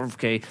have to,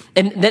 okay.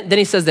 And then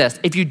he says this,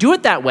 if you do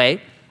it that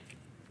way,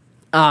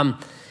 and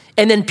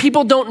then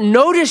people don't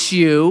notice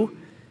you,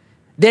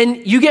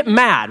 then you get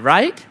mad,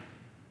 right?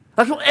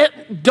 Like,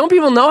 don't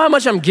people know how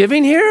much I'm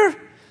giving here?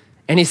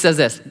 And he says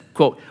this,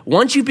 quote,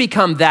 once you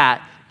become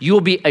that, you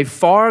will be a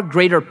far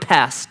greater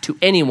pest to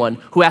anyone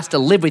who has to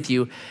live with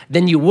you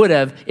than you would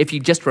have if you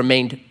just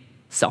remained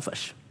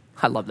selfish.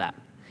 I love that.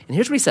 And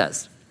here's what he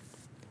says.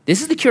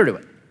 This is the cure to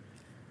it.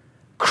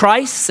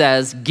 Christ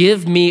says,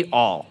 give me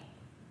all.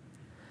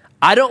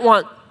 I don't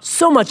want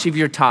so much of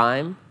your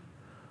time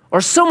or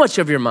so much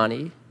of your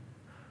money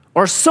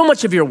or so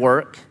much of your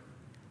work.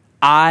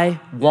 I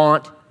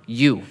want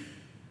you.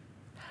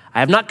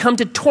 I have not come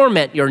to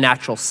torment your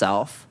natural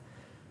self,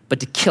 but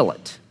to kill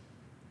it.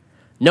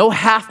 No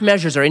half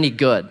measures are any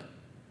good.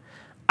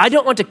 I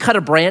don't want to cut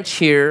a branch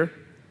here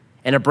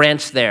and a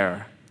branch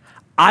there.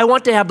 I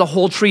want to have the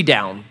whole tree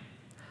down.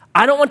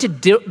 I don't want to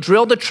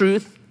drill the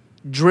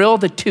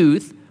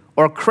tooth,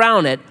 or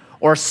crown it,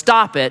 or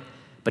stop it,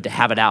 but to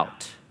have it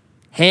out.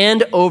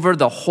 Hand over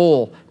the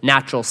whole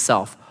natural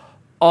self,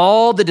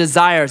 all the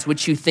desires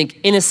which you think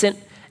innocent,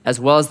 as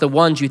well as the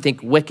ones you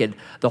think wicked,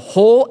 the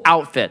whole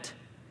outfit,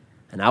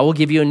 and I will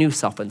give you a new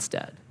self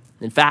instead.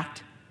 In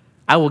fact,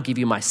 I will give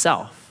you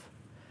myself.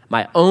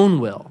 My own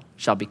will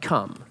shall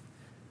become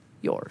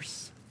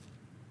yours.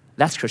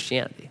 That's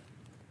Christianity.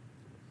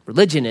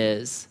 Religion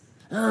is,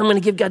 I'm going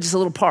to give God just a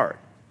little part.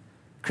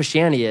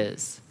 Christianity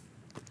is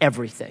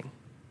everything.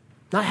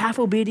 Not half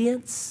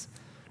obedience,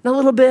 not a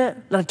little bit,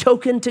 not a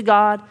token to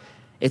God.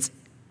 It's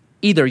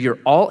either you're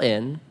all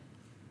in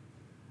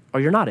or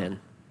you're not in.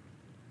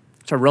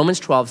 So Romans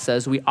 12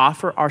 says we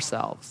offer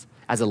ourselves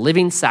as a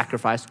living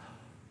sacrifice,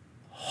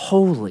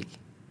 holy,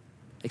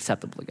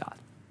 acceptable to God.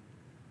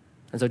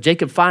 And so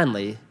Jacob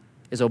finally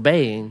is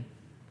obeying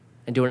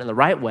and doing it in the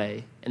right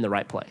way, in the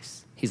right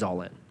place. He's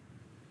all in.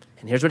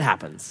 And here's what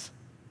happens.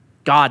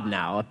 God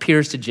now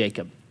appears to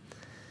Jacob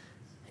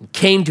and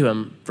came to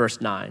him,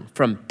 verse 9,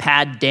 from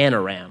Paddan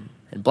Aram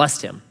and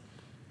blessed him.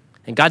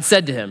 And God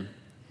said to him,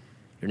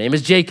 your name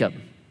is Jacob.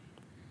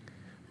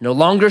 No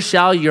longer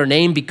shall your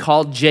name be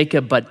called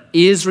Jacob, but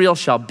Israel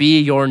shall be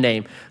your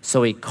name.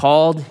 So he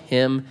called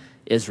him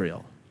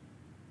Israel.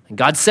 And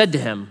God said to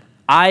him,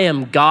 I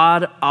am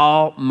God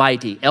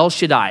Almighty, El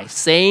Shaddai.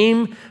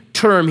 Same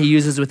term he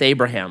uses with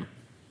Abraham.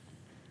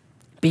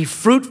 Be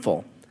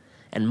fruitful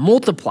and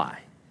multiply.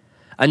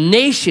 A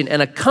nation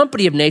and a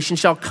company of nations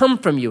shall come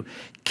from you.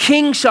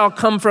 Kings shall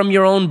come from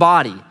your own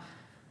body.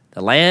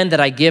 The land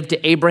that I give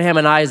to Abraham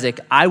and Isaac,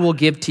 I will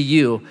give to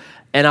you,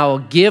 and I will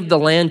give the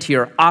land to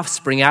your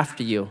offspring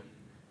after you.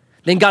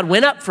 Then God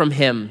went up from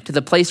him to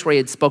the place where he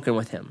had spoken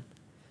with him.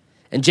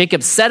 And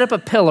Jacob set up a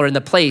pillar in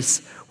the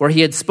place where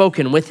he had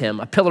spoken with him,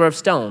 a pillar of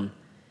stone.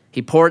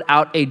 He poured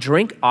out a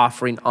drink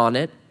offering on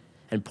it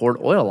and poured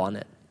oil on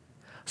it.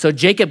 So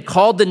Jacob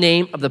called the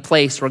name of the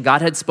place where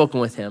God had spoken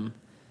with him,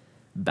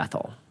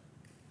 Bethel.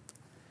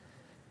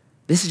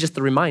 This is just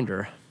the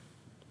reminder.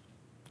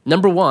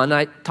 Number one,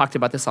 I talked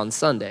about this on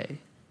Sunday.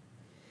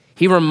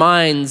 He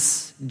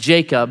reminds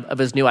Jacob of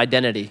his new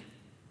identity.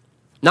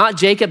 Not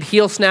Jacob,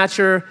 heel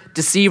snatcher,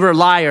 deceiver,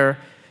 liar.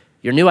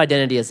 Your new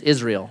identity is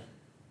Israel,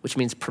 which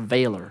means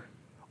prevailer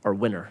or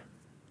winner.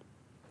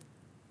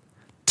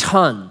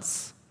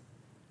 Tons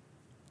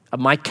of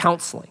my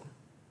counseling,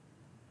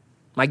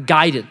 my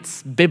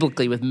guidance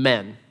biblically with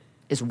men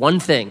is one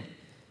thing: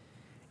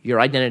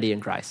 your identity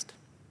in Christ.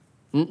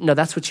 No,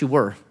 that's what you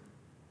were.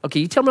 Okay,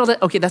 you tell me all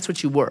that. Okay, that's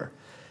what you were.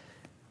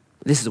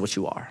 This is what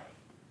you are.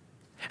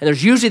 And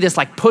there's usually this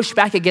like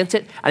pushback against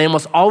it. And I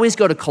almost always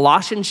go to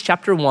Colossians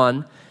chapter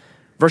 1,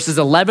 verses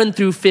 11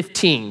 through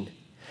 15,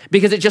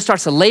 because it just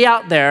starts to lay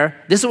out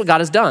there, this is what God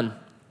has done.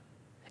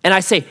 And I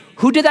say,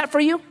 who did that for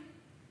you?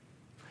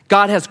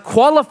 God has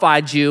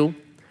qualified you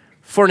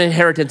for an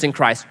inheritance in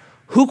Christ.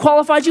 Who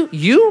qualified you?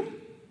 You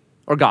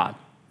or God,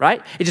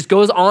 right? It just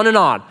goes on and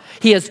on.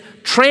 He has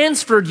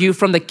transferred you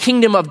from the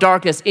kingdom of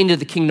darkness into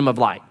the kingdom of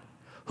light.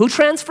 Who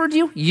transferred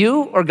you?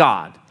 You or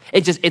God?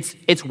 It's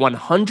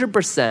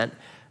 100%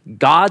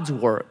 God's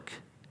work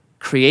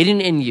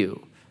creating in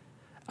you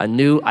a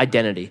new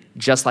identity,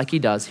 just like he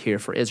does here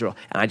for Israel.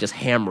 And I just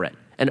hammer it.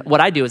 And what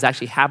I do is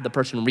actually have the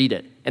person read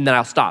it, and then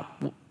I'll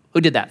stop.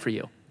 Who did that for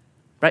you?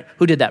 Right?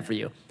 Who did that for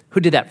you? Who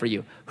did that for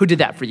you? Who did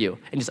that for you?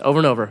 And just over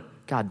and over,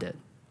 God did.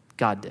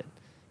 God did.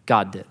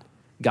 God did.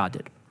 God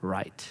did.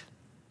 Right.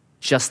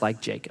 Just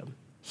like Jacob.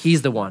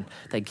 He's the one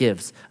that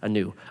gives a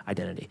new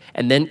identity.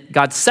 And then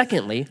God,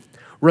 secondly,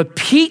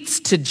 repeats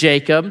to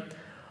Jacob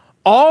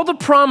all the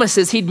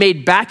promises he'd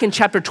made back in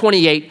chapter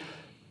 28,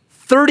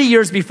 30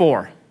 years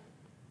before.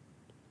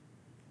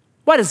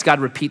 Why does God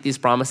repeat these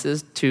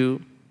promises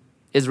to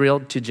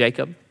Israel, to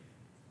Jacob?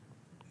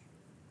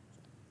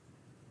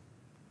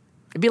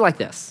 It'd be like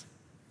this.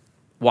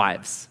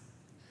 Wives,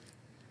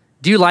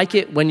 do you like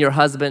it when your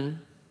husband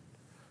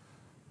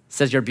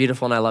says you're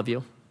beautiful and I love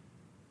you?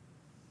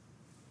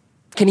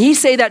 Can he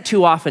say that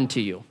too often to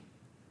you?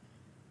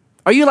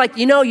 Are you like,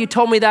 you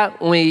told me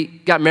that when we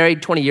got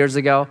married 20 years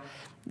ago?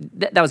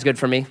 That was good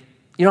for me.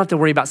 You don't have to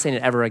worry about saying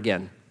it ever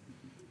again.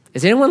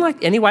 Is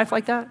any wife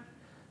like that?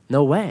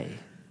 No way.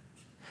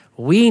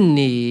 We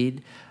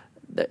need,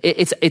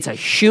 it's a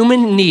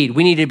human need.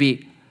 We need to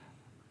be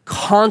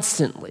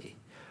constantly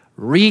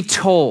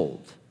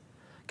retold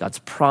God's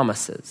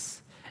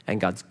promises and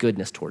God's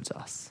goodness towards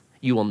us.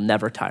 You will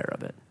never tire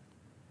of it.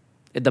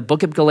 The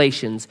book of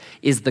Galatians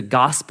is the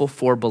gospel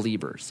for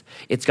believers.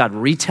 It's God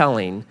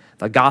retelling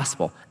the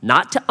gospel,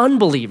 not to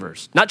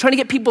unbelievers, not trying to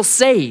get people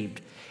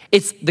saved.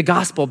 It's the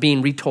gospel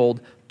being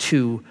retold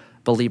to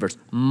believers.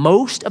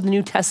 Most of the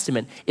New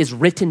Testament is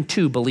written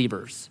to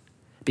believers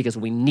because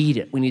we need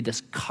it. We need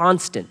this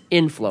constant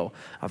inflow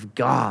of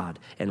God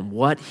and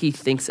what he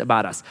thinks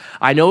about us.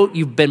 I know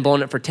you've been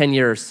blowing it for 10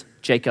 years,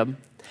 Jacob,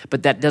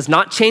 but that does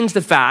not change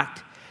the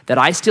fact that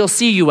I still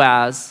see you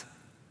as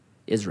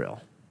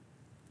Israel,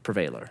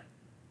 prevailer,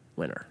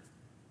 winner.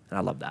 And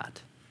I love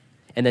that.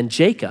 And then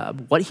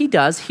Jacob, what he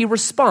does, he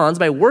responds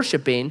by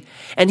worshiping,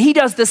 and he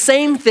does the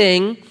same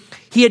thing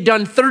he had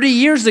done 30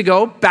 years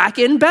ago back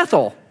in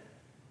Bethel.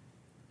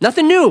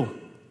 Nothing new.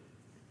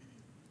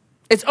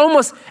 It's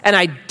almost an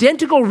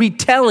identical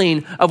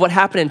retelling of what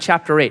happened in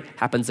chapter 8,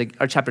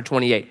 or chapter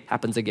 28,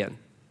 happens again.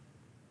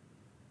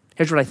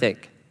 Here's what I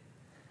think.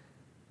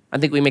 I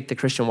think we make the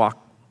Christian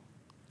walk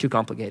too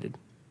complicated.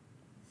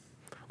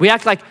 We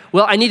act like,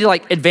 well, I need to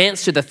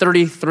advance to the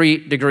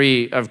 33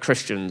 degree of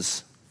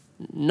Christians.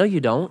 No, you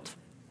don't.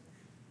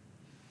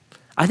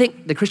 I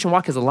think the Christian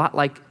walk is a lot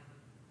like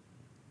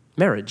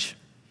marriage,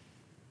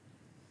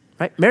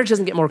 right? Marriage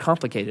doesn't get more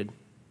complicated.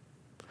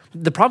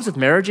 The problems with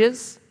marriage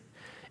is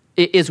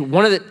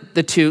one of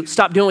the two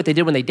stop doing what they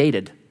did when they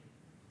dated.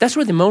 That's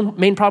really the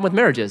main problem with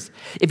marriage is.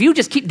 If you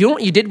just keep doing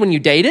what you did when you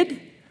dated,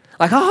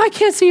 I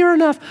can't see her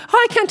enough.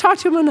 I can't talk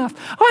to him enough.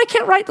 I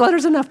can't write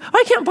letters enough.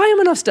 I can't buy him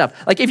enough stuff.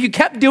 If you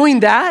kept doing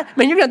that,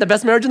 man, you're gonna have the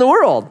best marriage in the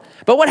world.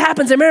 But what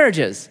happens in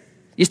marriages?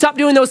 You stop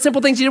doing those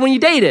simple things you did when you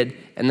dated,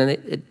 and then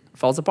it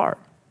falls apart.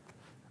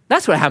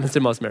 That's what happens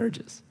in most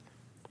marriages.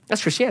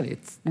 That's Christianity.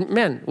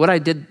 What I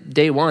did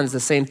day one is the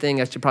same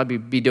thing I should probably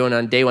be doing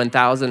on day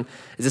 1,000.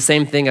 It's the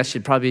same thing I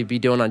should probably be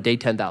doing on day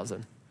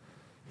 10,000.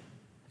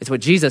 It's what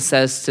Jesus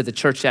says to the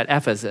church at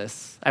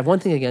Ephesus. I have one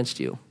thing against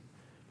you.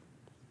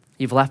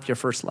 You've left your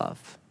first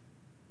love.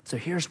 So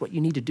here's what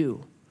you need to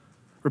do.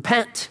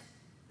 Repent.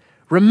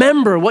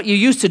 Remember what you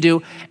used to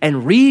do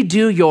and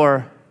redo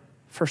your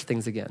first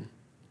things again.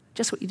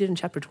 Just what you did in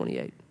chapter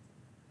 28.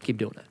 Keep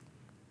doing it.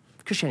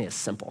 Christianity is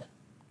simple.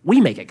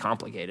 We make it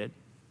complicated.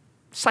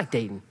 It's like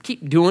dating.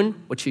 Keep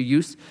doing what you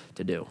used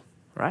to do,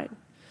 right?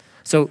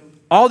 So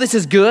all this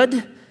is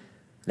good.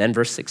 Then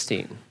verse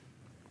 16.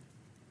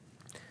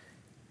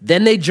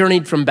 Then they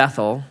journeyed from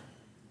Bethel,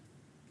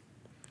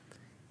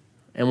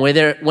 and when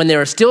there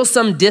was still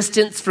some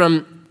distance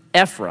from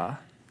Ephraim,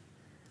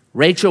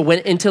 Rachel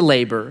went into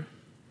labor,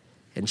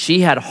 and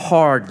she had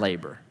hard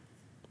labor.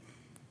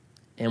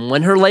 And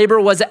when her labor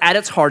was at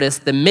its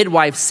hardest, the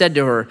midwife said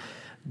to her,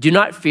 "Do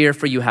not fear,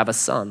 for you have a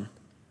son."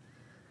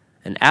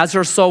 And as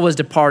her soul was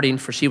departing,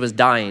 for she was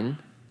dying,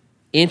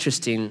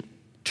 interesting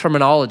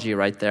terminology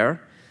right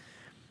there,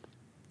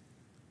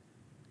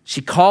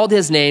 she called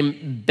his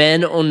name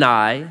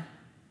Ben-Oni,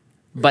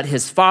 but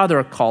his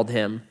father called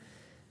him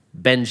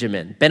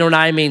Benjamin.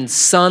 Ben-Oni means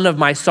son of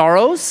my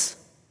sorrows,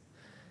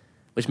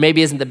 which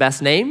maybe isn't the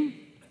best name.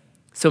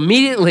 So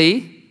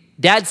immediately,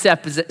 dad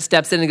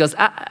steps in and goes,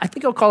 I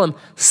think I'll call him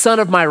son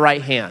of my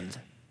right hand.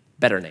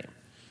 Better name.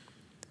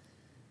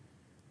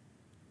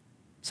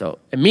 So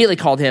immediately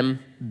called him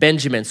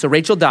Benjamin. So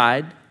Rachel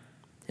died,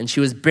 and she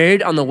was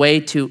buried on the way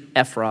to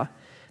Ephraim,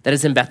 that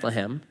is in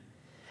Bethlehem.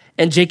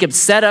 And Jacob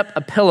set up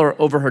a pillar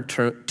over her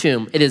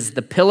tomb. It is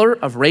the pillar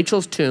of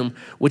Rachel's tomb,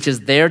 which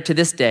is there to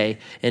this day.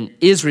 And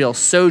Israel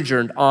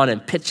sojourned on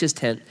and pitched his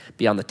tent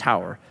beyond the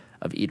Tower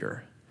of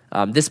Eder.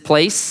 This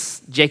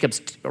place,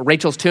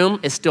 Rachel's tomb,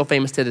 is still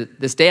famous to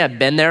this day. I've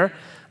been there.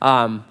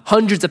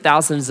 Hundreds of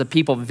thousands of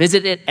people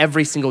visit it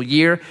every single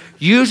year.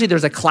 Usually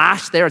there's a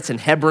clash there. It's in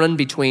Hebron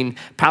between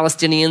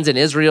Palestinians and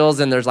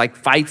Israelis, and there's like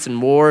fights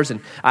and wars.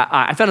 And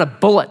I found a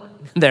bullet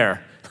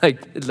there,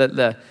 like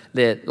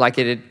like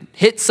it had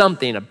hit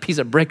something, a piece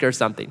of brick or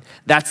something.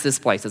 That's this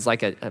place. It's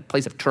like a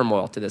place of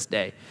turmoil to this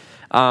day.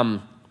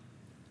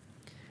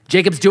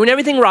 Jacob's doing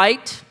everything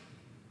right,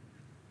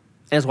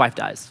 and his wife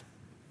dies.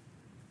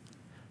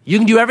 You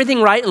can do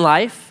everything right in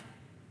life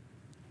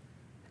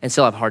and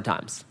still have hard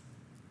times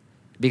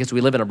because we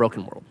live in a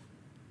broken world.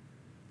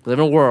 We live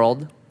in a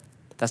world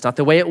that's not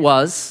the way it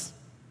was,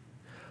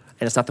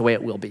 and it's not the way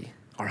it will be.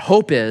 Our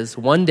hope is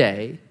one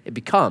day it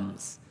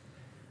becomes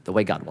the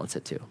way God wants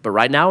it to. But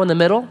right now in the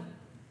middle,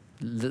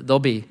 there'll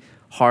be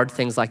hard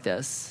things like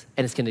this,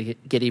 and it's going to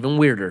get even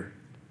weirder.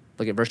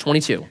 Look at verse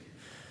 22.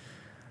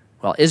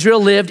 Well,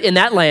 Israel lived in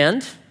that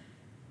land,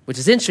 which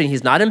is interesting.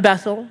 He's not in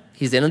Bethel.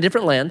 He's in a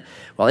different land.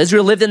 While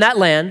Israel lived in that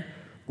land,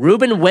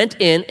 Reuben went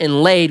in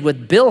and laid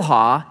with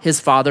Bilhah,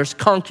 his father's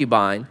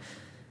concubine,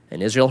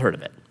 and Israel heard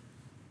of it.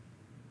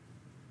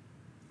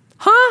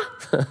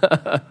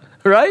 Huh?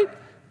 Right?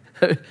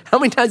 How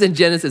many times in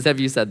Genesis have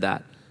you said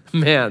that?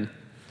 Man.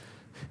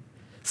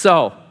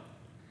 So,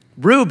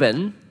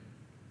 Reuben,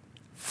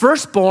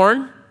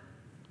 firstborn,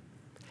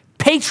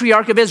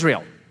 patriarch of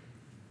Israel.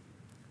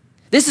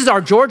 This is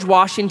our George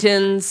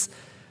Washington's,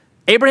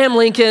 Abraham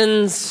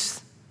Lincoln's,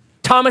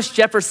 Thomas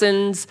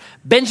Jefferson's,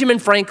 Benjamin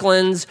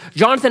Franklin's,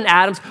 John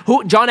Adams.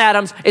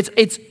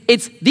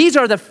 These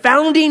are the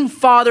founding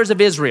fathers of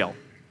Israel.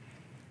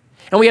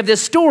 And we have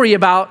this story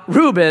about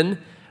Reuben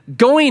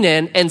going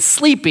in and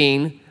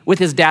sleeping with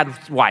his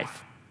dad's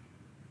wife.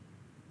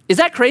 Is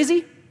that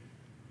crazy?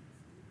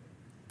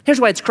 Here's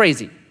why it's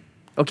crazy,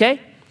 okay?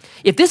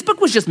 If this book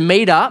was just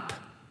made up,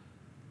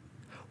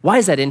 why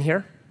is that in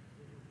here?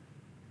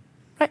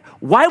 Right?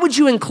 Why would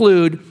you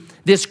include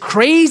this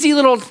crazy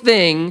little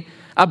thing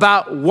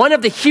about one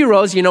of the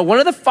heroes, one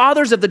of the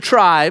fathers of the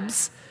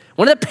tribes,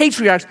 one of the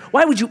patriarchs?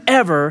 Why would you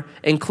ever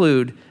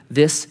include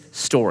this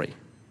story?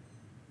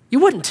 You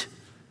wouldn't.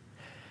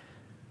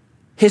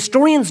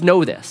 Historians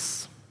know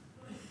this.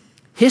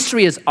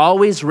 History is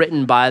always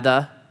written by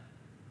does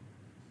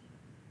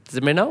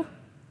anybody know?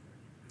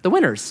 The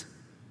winners.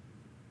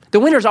 The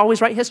winners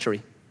always write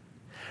history.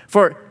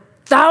 For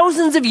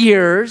thousands of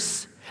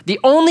years, the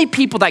only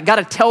people that got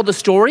to tell the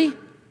story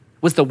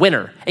was the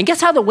winner. And guess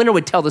how the winner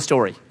would tell the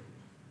story?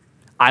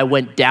 I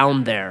went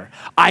down there.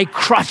 I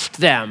crushed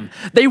them.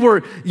 They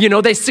were,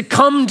 they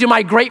succumbed to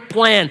my great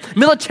plan.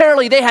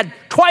 Militarily, they had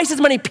twice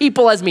as many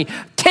people as me,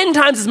 10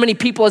 times as many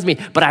people as me,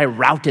 but I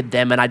routed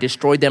them and I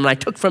destroyed them and I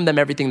took from them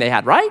everything they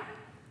had, right?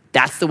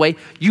 That's the way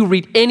you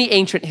read any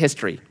ancient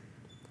history.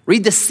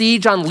 Read the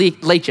siege on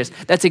Lachish.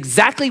 That's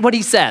exactly what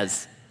he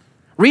says.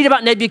 Read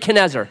about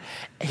Nebuchadnezzar.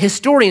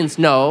 Historians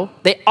know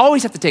they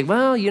always have to take,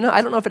 I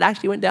don't know if it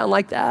actually went down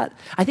like that.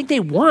 I think they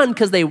won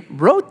because they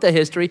wrote the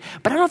history,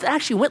 but I don't know if it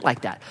actually went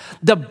like that.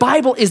 The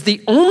Bible is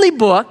the only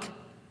book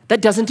that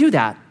doesn't do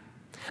that.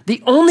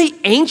 The only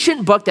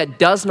ancient book that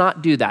does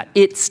not do that.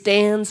 It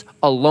stands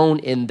alone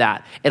in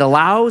that. It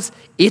allows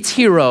its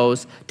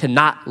heroes to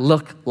not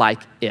look like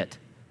it.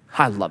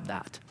 I love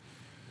that.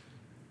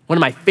 One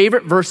of my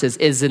favorite verses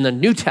is in the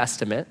New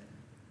Testament.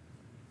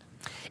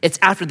 It's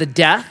after the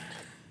death,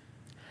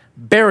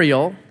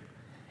 burial,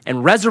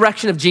 and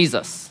resurrection of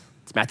Jesus.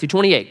 It's Matthew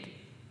 28.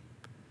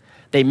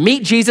 They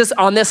meet Jesus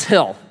on this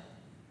hill,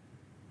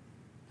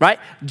 right?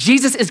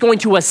 Jesus is going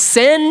to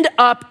ascend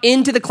up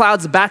into the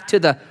clouds back to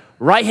the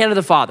right hand of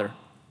the Father.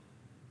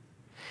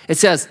 It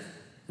says,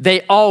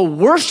 they all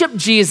worship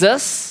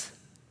Jesus,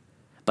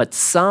 but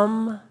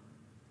some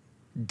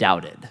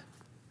doubted.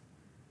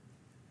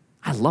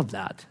 I love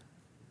that.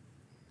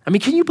 I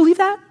mean, can you believe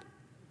that?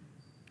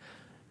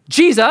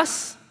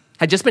 Jesus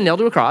had just been nailed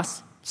to a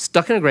cross,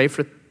 stuck in a grave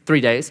for 3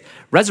 days,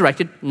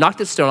 resurrected, knocked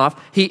the stone off.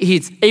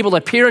 He's able to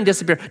appear and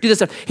disappear, do this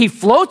stuff. He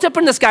floats up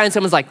in the sky and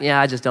someone's like, yeah,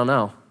 I just don't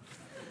know.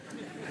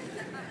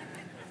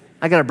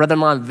 I got a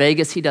brother-in-law in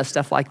Vegas. He does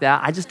stuff like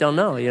that. I just don't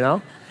know, you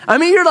know? I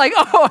mean, you're like,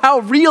 oh, how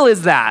real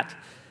is that?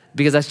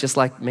 Because that's just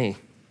like me.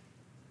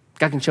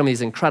 God can show me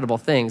these incredible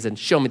things and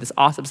show me this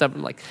awesome stuff.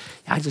 I'm like,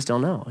 yeah, I just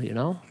don't know, you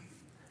know?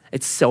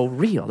 It's so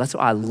real. That's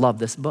why I love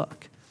this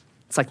book.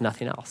 It's like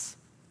nothing else.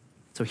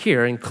 So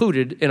here,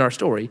 included in our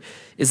story,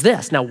 is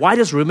this. Now, why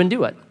does Reuben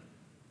do it?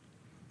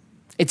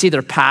 It's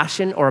either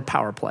passion or a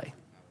power play.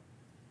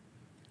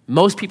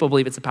 Most people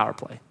believe it's a power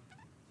play.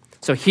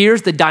 So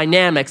here's the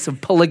dynamics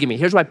of polygamy.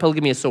 Here's why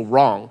polygamy is so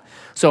wrong.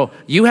 So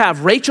you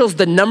have Rachel's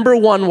the number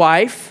one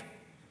wife.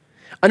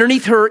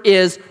 Underneath her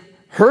is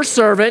her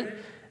servant.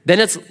 Then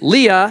it's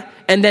Leah,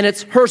 and then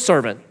it's her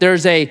servant.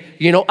 There's a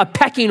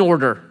pecking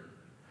order.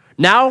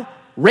 Now,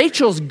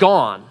 Rachel's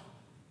gone.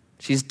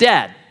 She's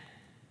dead.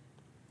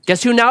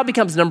 Guess who now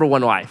becomes number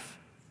one wife?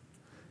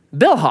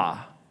 Bilhah,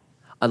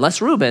 unless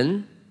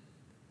Reuben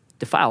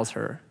defiles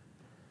her.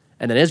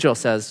 And then Israel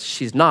says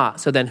she's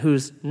not. So then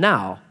who's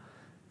now?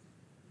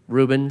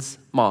 Reuben's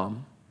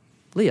mom,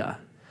 Leah.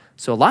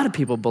 So a lot of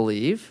people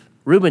believe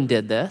Reuben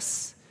did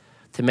this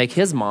to make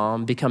his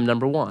mom become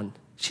number one.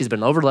 She's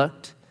been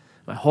overlooked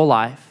my whole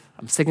life.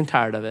 I'm sick and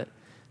tired of it.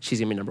 She's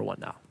gonna be number one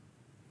now.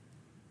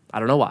 I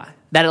don't know why.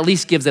 That at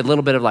least gives it a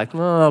little bit of like,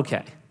 oh,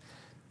 okay.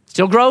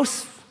 Still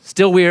gross,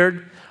 still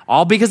weird,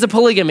 all because of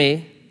polygamy.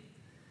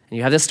 And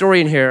you have this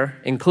story in here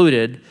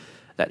included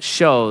that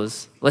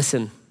shows,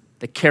 listen,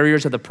 the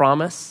carriers of the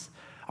promise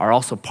are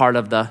also part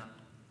of the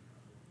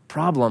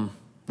problem.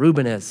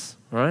 Reuben is,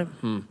 all right?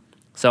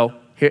 So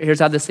here's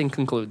how this thing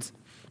concludes.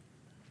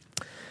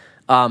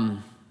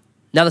 Now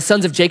the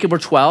sons of Jacob were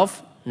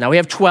 12. Now we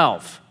have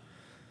 12.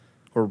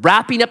 We're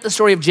wrapping up the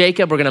story of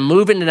Jacob. We're going to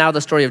move into now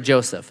the story of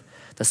Joseph.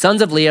 The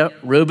sons of Leah,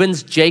 Reuben,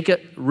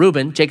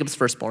 Jacob's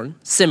firstborn,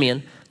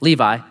 Simeon,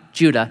 Levi,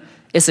 Judah,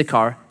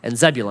 Issachar, and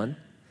Zebulun.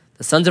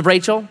 The sons of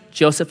Rachel,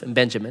 Joseph and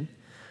Benjamin.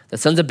 The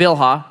sons of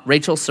Bilhah,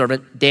 Rachel's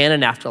servant, Dan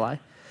and Naphtali.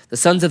 The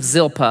sons of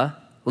Zilpah,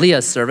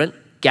 Leah's servant,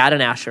 Gad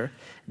and Asher.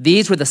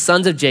 These were the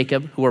sons of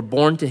Jacob who were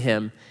born to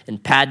him in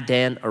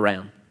Paddan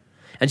Aram.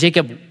 And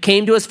Jacob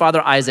came to his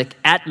father Isaac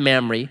at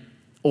Mamre,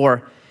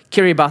 or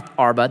Kiriath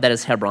Arba, that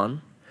is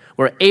Hebron,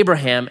 where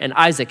Abraham and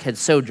Isaac had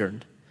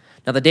sojourned.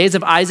 Now the days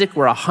of Isaac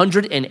were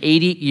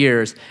 180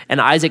 years, and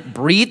Isaac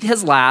breathed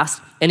his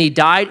last, and he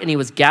died, and he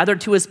was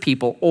gathered to his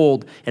people,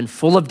 old and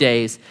full of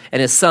days,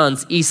 and his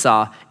sons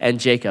Esau and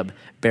Jacob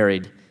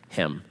buried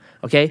him.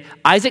 Okay,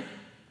 Isaac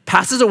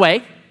passes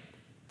away.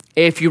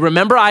 If you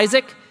remember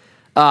Isaac,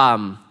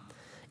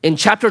 in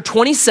chapter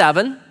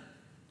 27,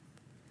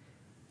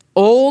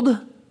 old,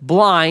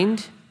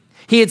 blind,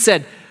 he had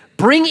said,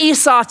 bring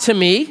Esau to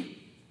me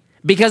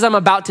because I'm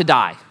about to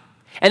die.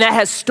 And that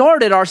has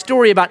started our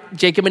story about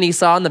Jacob and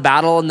Esau and the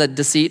battle and the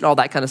deceit and all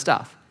that kind of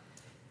stuff.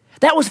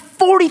 That was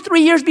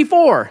 43 years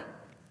before.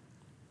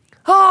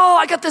 Oh,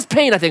 I got this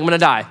pain. I think I'm going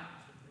to die.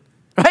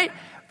 Right?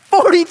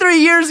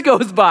 43 years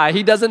goes by.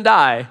 He doesn't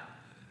die.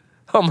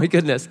 Oh my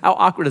goodness. How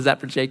awkward is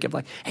that for Jacob?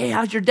 Like, hey,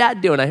 how's your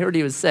dad doing? I heard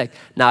he was sick.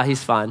 Nah,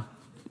 he's fine.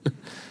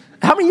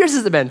 How many years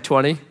has it been?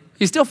 20?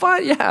 He's still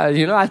fine? Yeah,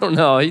 I don't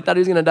know. He thought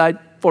he was going to die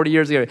 40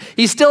 years ago.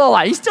 He's still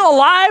alive. He's still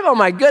alive? Oh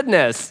my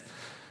goodness.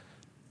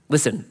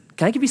 Listen,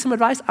 can I give you some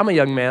advice? I'm a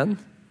young man.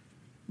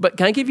 But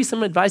can I give you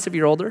some advice if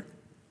you're older?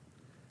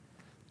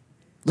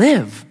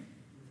 Live.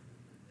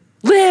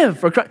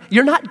 Live.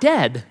 You're not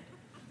dead.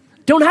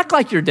 Don't act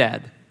like you're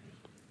dead.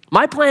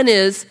 My plan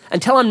is,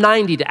 until I'm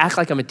 90, to act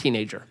like I'm a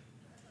teenager.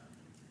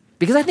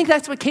 Because I think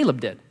that's what Caleb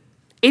did.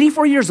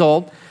 84 years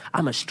old,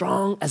 I'm as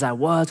strong as I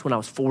was when I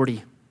was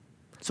 40.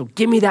 So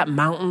give me that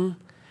mountain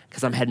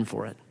because I'm heading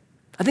for it.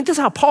 I think that's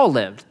how Paul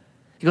lived.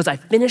 He goes, I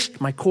finished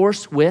my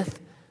course with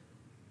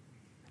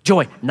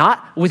joy,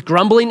 not with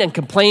grumbling and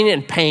complaining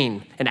and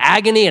pain and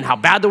agony and how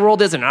bad the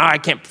world is and I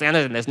can't stand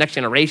it and this next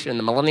generation and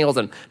the millennials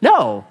and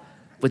no,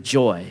 with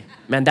joy.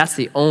 Man, that's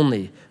the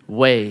only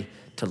way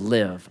to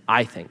live,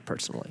 I think,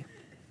 personally.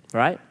 All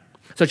right?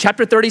 So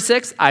chapter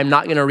 36, I'm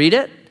not going to read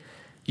it.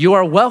 You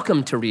are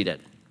welcome to read it.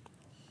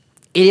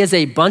 It is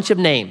a bunch of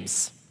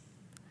names.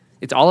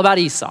 It's all about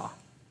Esau.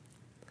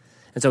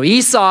 And so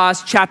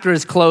Esau's chapter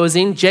is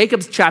closing.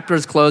 Jacob's chapter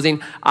is closing.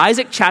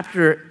 Isaac's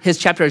chapter, his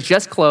chapter is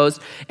just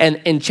closed.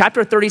 And in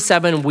chapter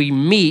 37, we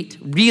meet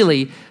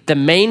really the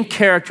main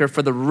character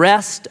for the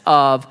rest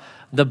of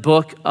the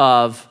book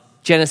of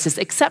Genesis,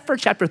 except for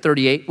chapter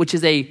 38, which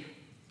is a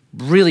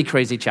really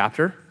crazy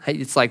chapter.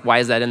 It's like, why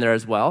is that in there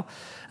as well?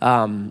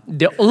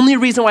 The only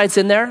reason why it's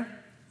in there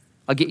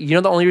You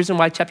know the only reason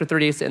why chapter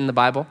 38 is in the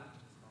Bible?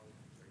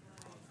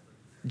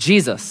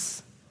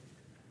 Jesus.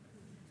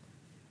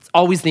 It's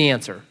always the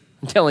answer,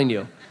 I'm telling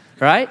you,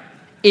 right?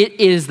 It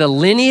is the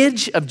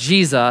lineage of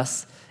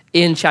Jesus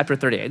in chapter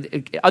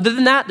 38. Other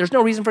than that, there's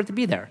no reason for it to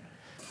be there.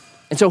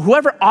 And so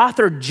whoever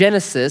authored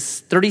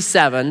Genesis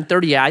 37,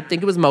 38, I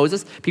think it was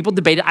Moses. People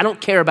debated. I don't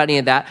care about any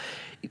of that.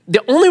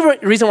 The only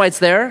reason why it's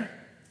there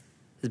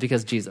is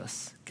because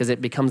Jesus, because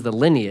it becomes the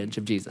lineage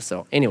of Jesus.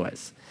 So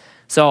anyways,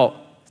 so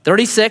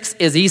 36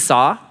 is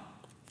Esau.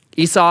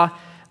 Esau,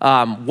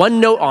 one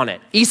note on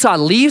it. Esau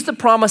leaves the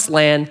promised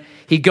land.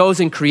 He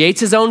goes and creates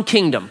his own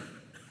kingdom,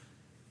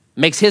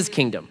 makes his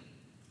kingdom.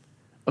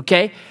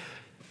 Okay?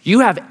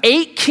 You have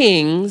 8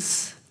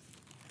 kings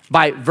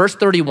by verse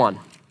 31.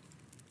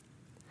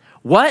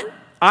 What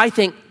I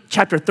think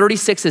chapter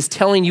 36 is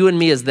telling you and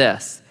me is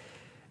this.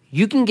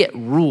 You can get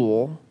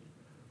rule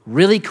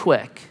really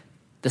quick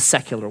the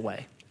secular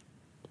way.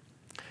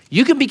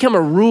 You can become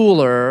a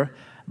ruler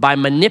by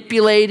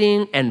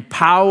manipulating and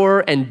power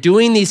and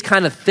doing these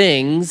kind of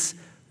things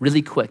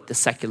really quick the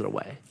secular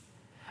way,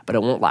 but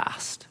it won't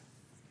last.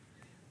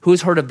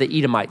 Who's heard of the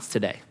Edomites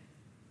today?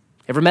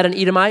 Ever met an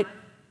Edomite?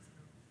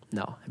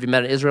 No. Have you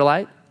met an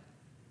Israelite?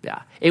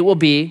 Yeah. It will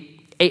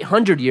be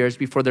 800 years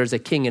before there's a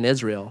king in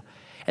Israel,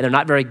 and they're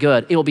not very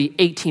good. It will be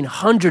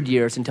 1,800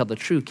 years until the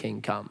true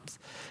king comes,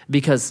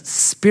 because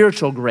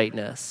spiritual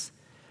greatness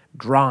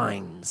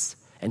grinds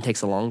and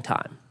takes a long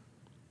time,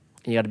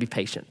 and you got to be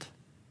patient.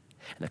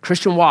 And the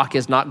Christian walk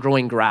is not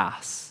growing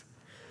grass.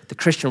 The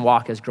Christian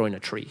walk is growing a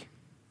tree,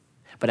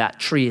 but that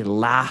tree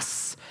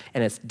lasts,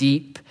 and it's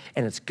deep,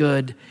 and it's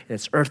good, and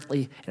it's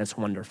earthly, and it's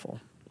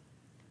wonderful.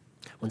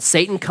 When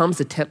Satan comes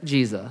to tempt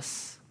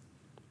Jesus,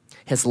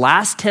 his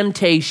last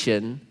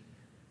temptation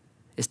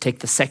is take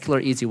the secular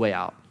easy way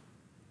out.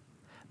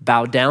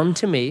 Bow down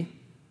to me,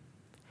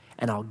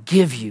 and I'll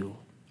give you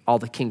all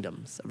the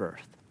kingdoms of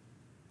earth,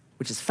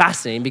 which is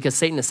fascinating because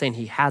Satan is saying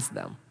he has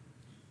them.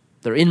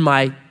 They're in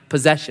my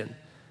possession,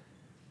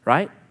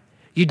 right?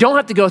 You don't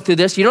have to go through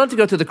this. You don't have to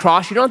go through the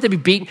cross. You don't have to be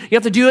beaten. You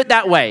have to do it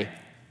that way.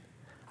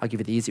 I'll give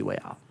you the easy way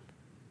out.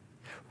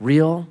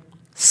 Real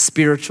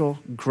spiritual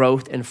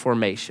growth and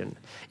formation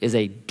is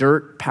a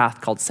dirt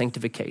path called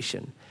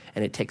sanctification,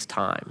 and it takes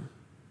time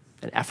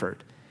and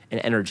effort and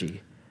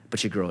energy,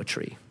 but you grow a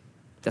tree.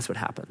 That's what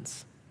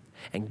happens.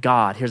 And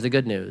God, here's the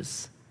good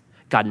news,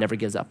 God never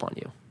gives up on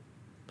you.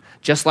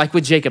 Just like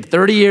with Jacob,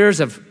 30 years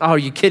of, oh, are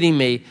you kidding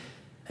me?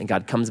 And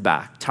God comes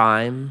back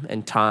time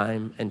and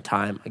time and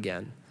time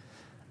again,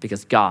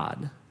 because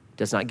God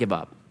does not give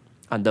up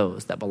on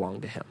those that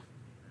belong to him.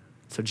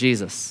 So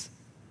Jesus,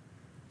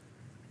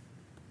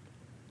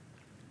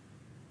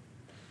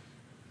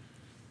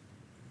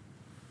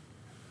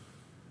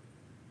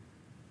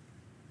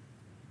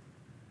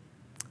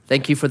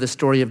 thank you for the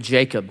story of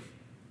Jacob.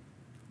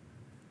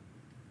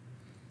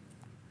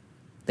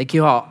 Thank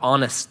you how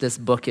honest this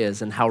book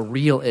is and how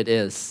real it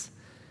is,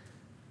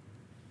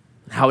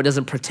 and how it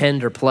doesn't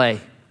pretend or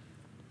play,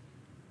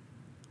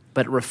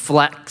 but it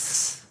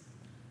reflects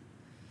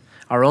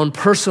our own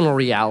personal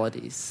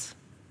realities.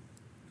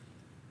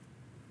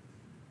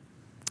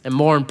 And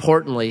more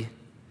importantly,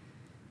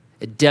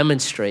 it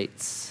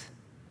demonstrates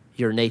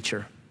your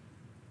nature.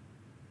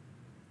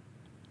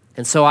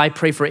 And so I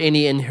pray for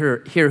any in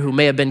here who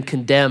may have been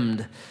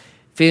condemned,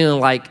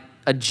 feeling like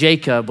a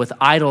Jacob with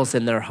idols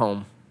in their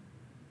home.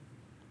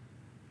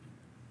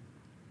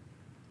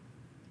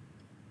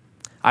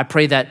 I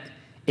pray that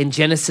in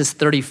Genesis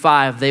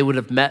 35, they would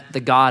have met the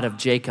God of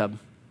Jacob,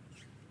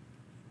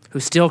 who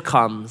still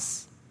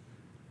comes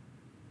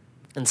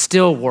and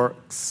still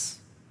works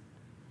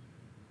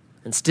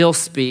and still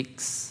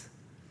speaks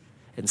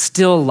and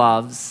still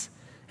loves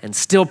and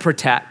still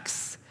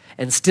protects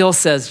and still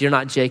says, you're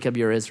not Jacob,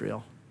 you're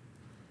Israel.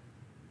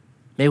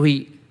 May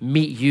we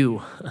meet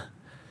you,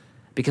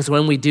 because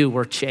when we do,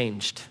 we're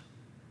changed.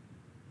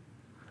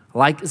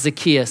 Like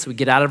Zacchaeus, we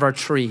get out of our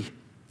tree,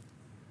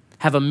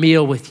 have a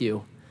meal with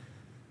you,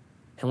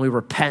 and we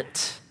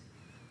repent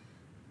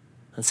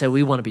and say,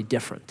 we want to be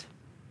different.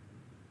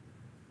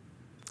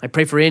 I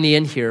pray for any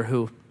in here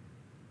who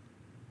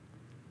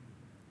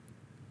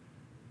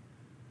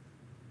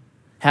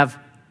have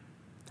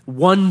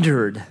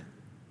wondered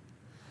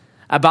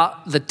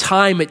about the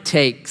time it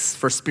takes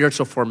for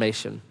spiritual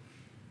formation.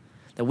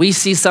 That we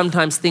see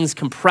sometimes things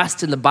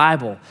compressed in the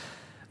Bible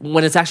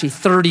when it's actually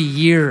 30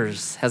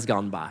 years has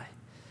gone by.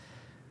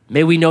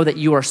 May we know that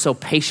you are so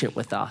patient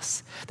with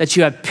us, that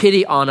you have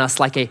pity on us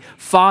like a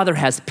father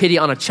has pity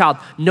on a child,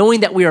 knowing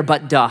that we are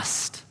but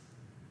dust.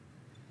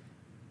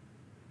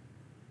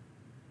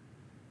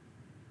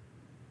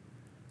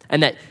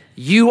 And that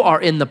you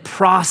are in the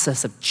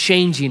process of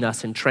changing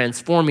us and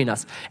transforming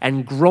us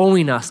and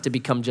growing us to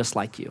become just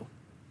like you.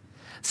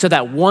 So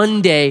that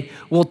one day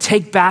we'll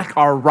take back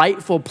our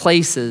rightful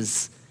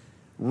places,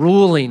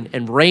 ruling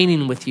and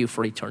reigning with you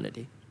for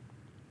eternity.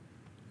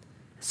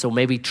 So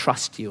may we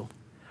trust you,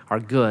 our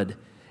good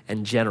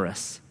and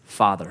generous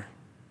Father.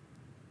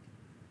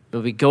 May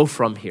we go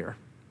from here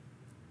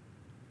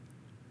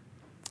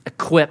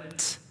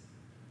equipped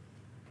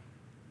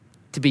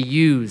to be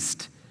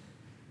used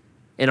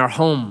in our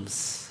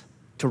homes,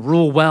 to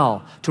rule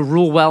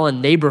well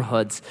in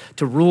neighborhoods,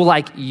 to rule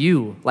like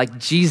you, like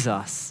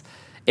Jesus,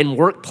 in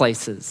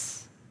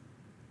workplaces.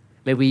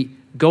 May we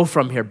go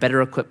from here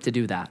better equipped to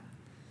do that.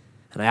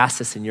 And I ask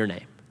this in your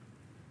name.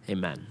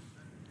 Amen.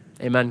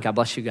 Amen. God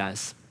bless you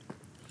guys.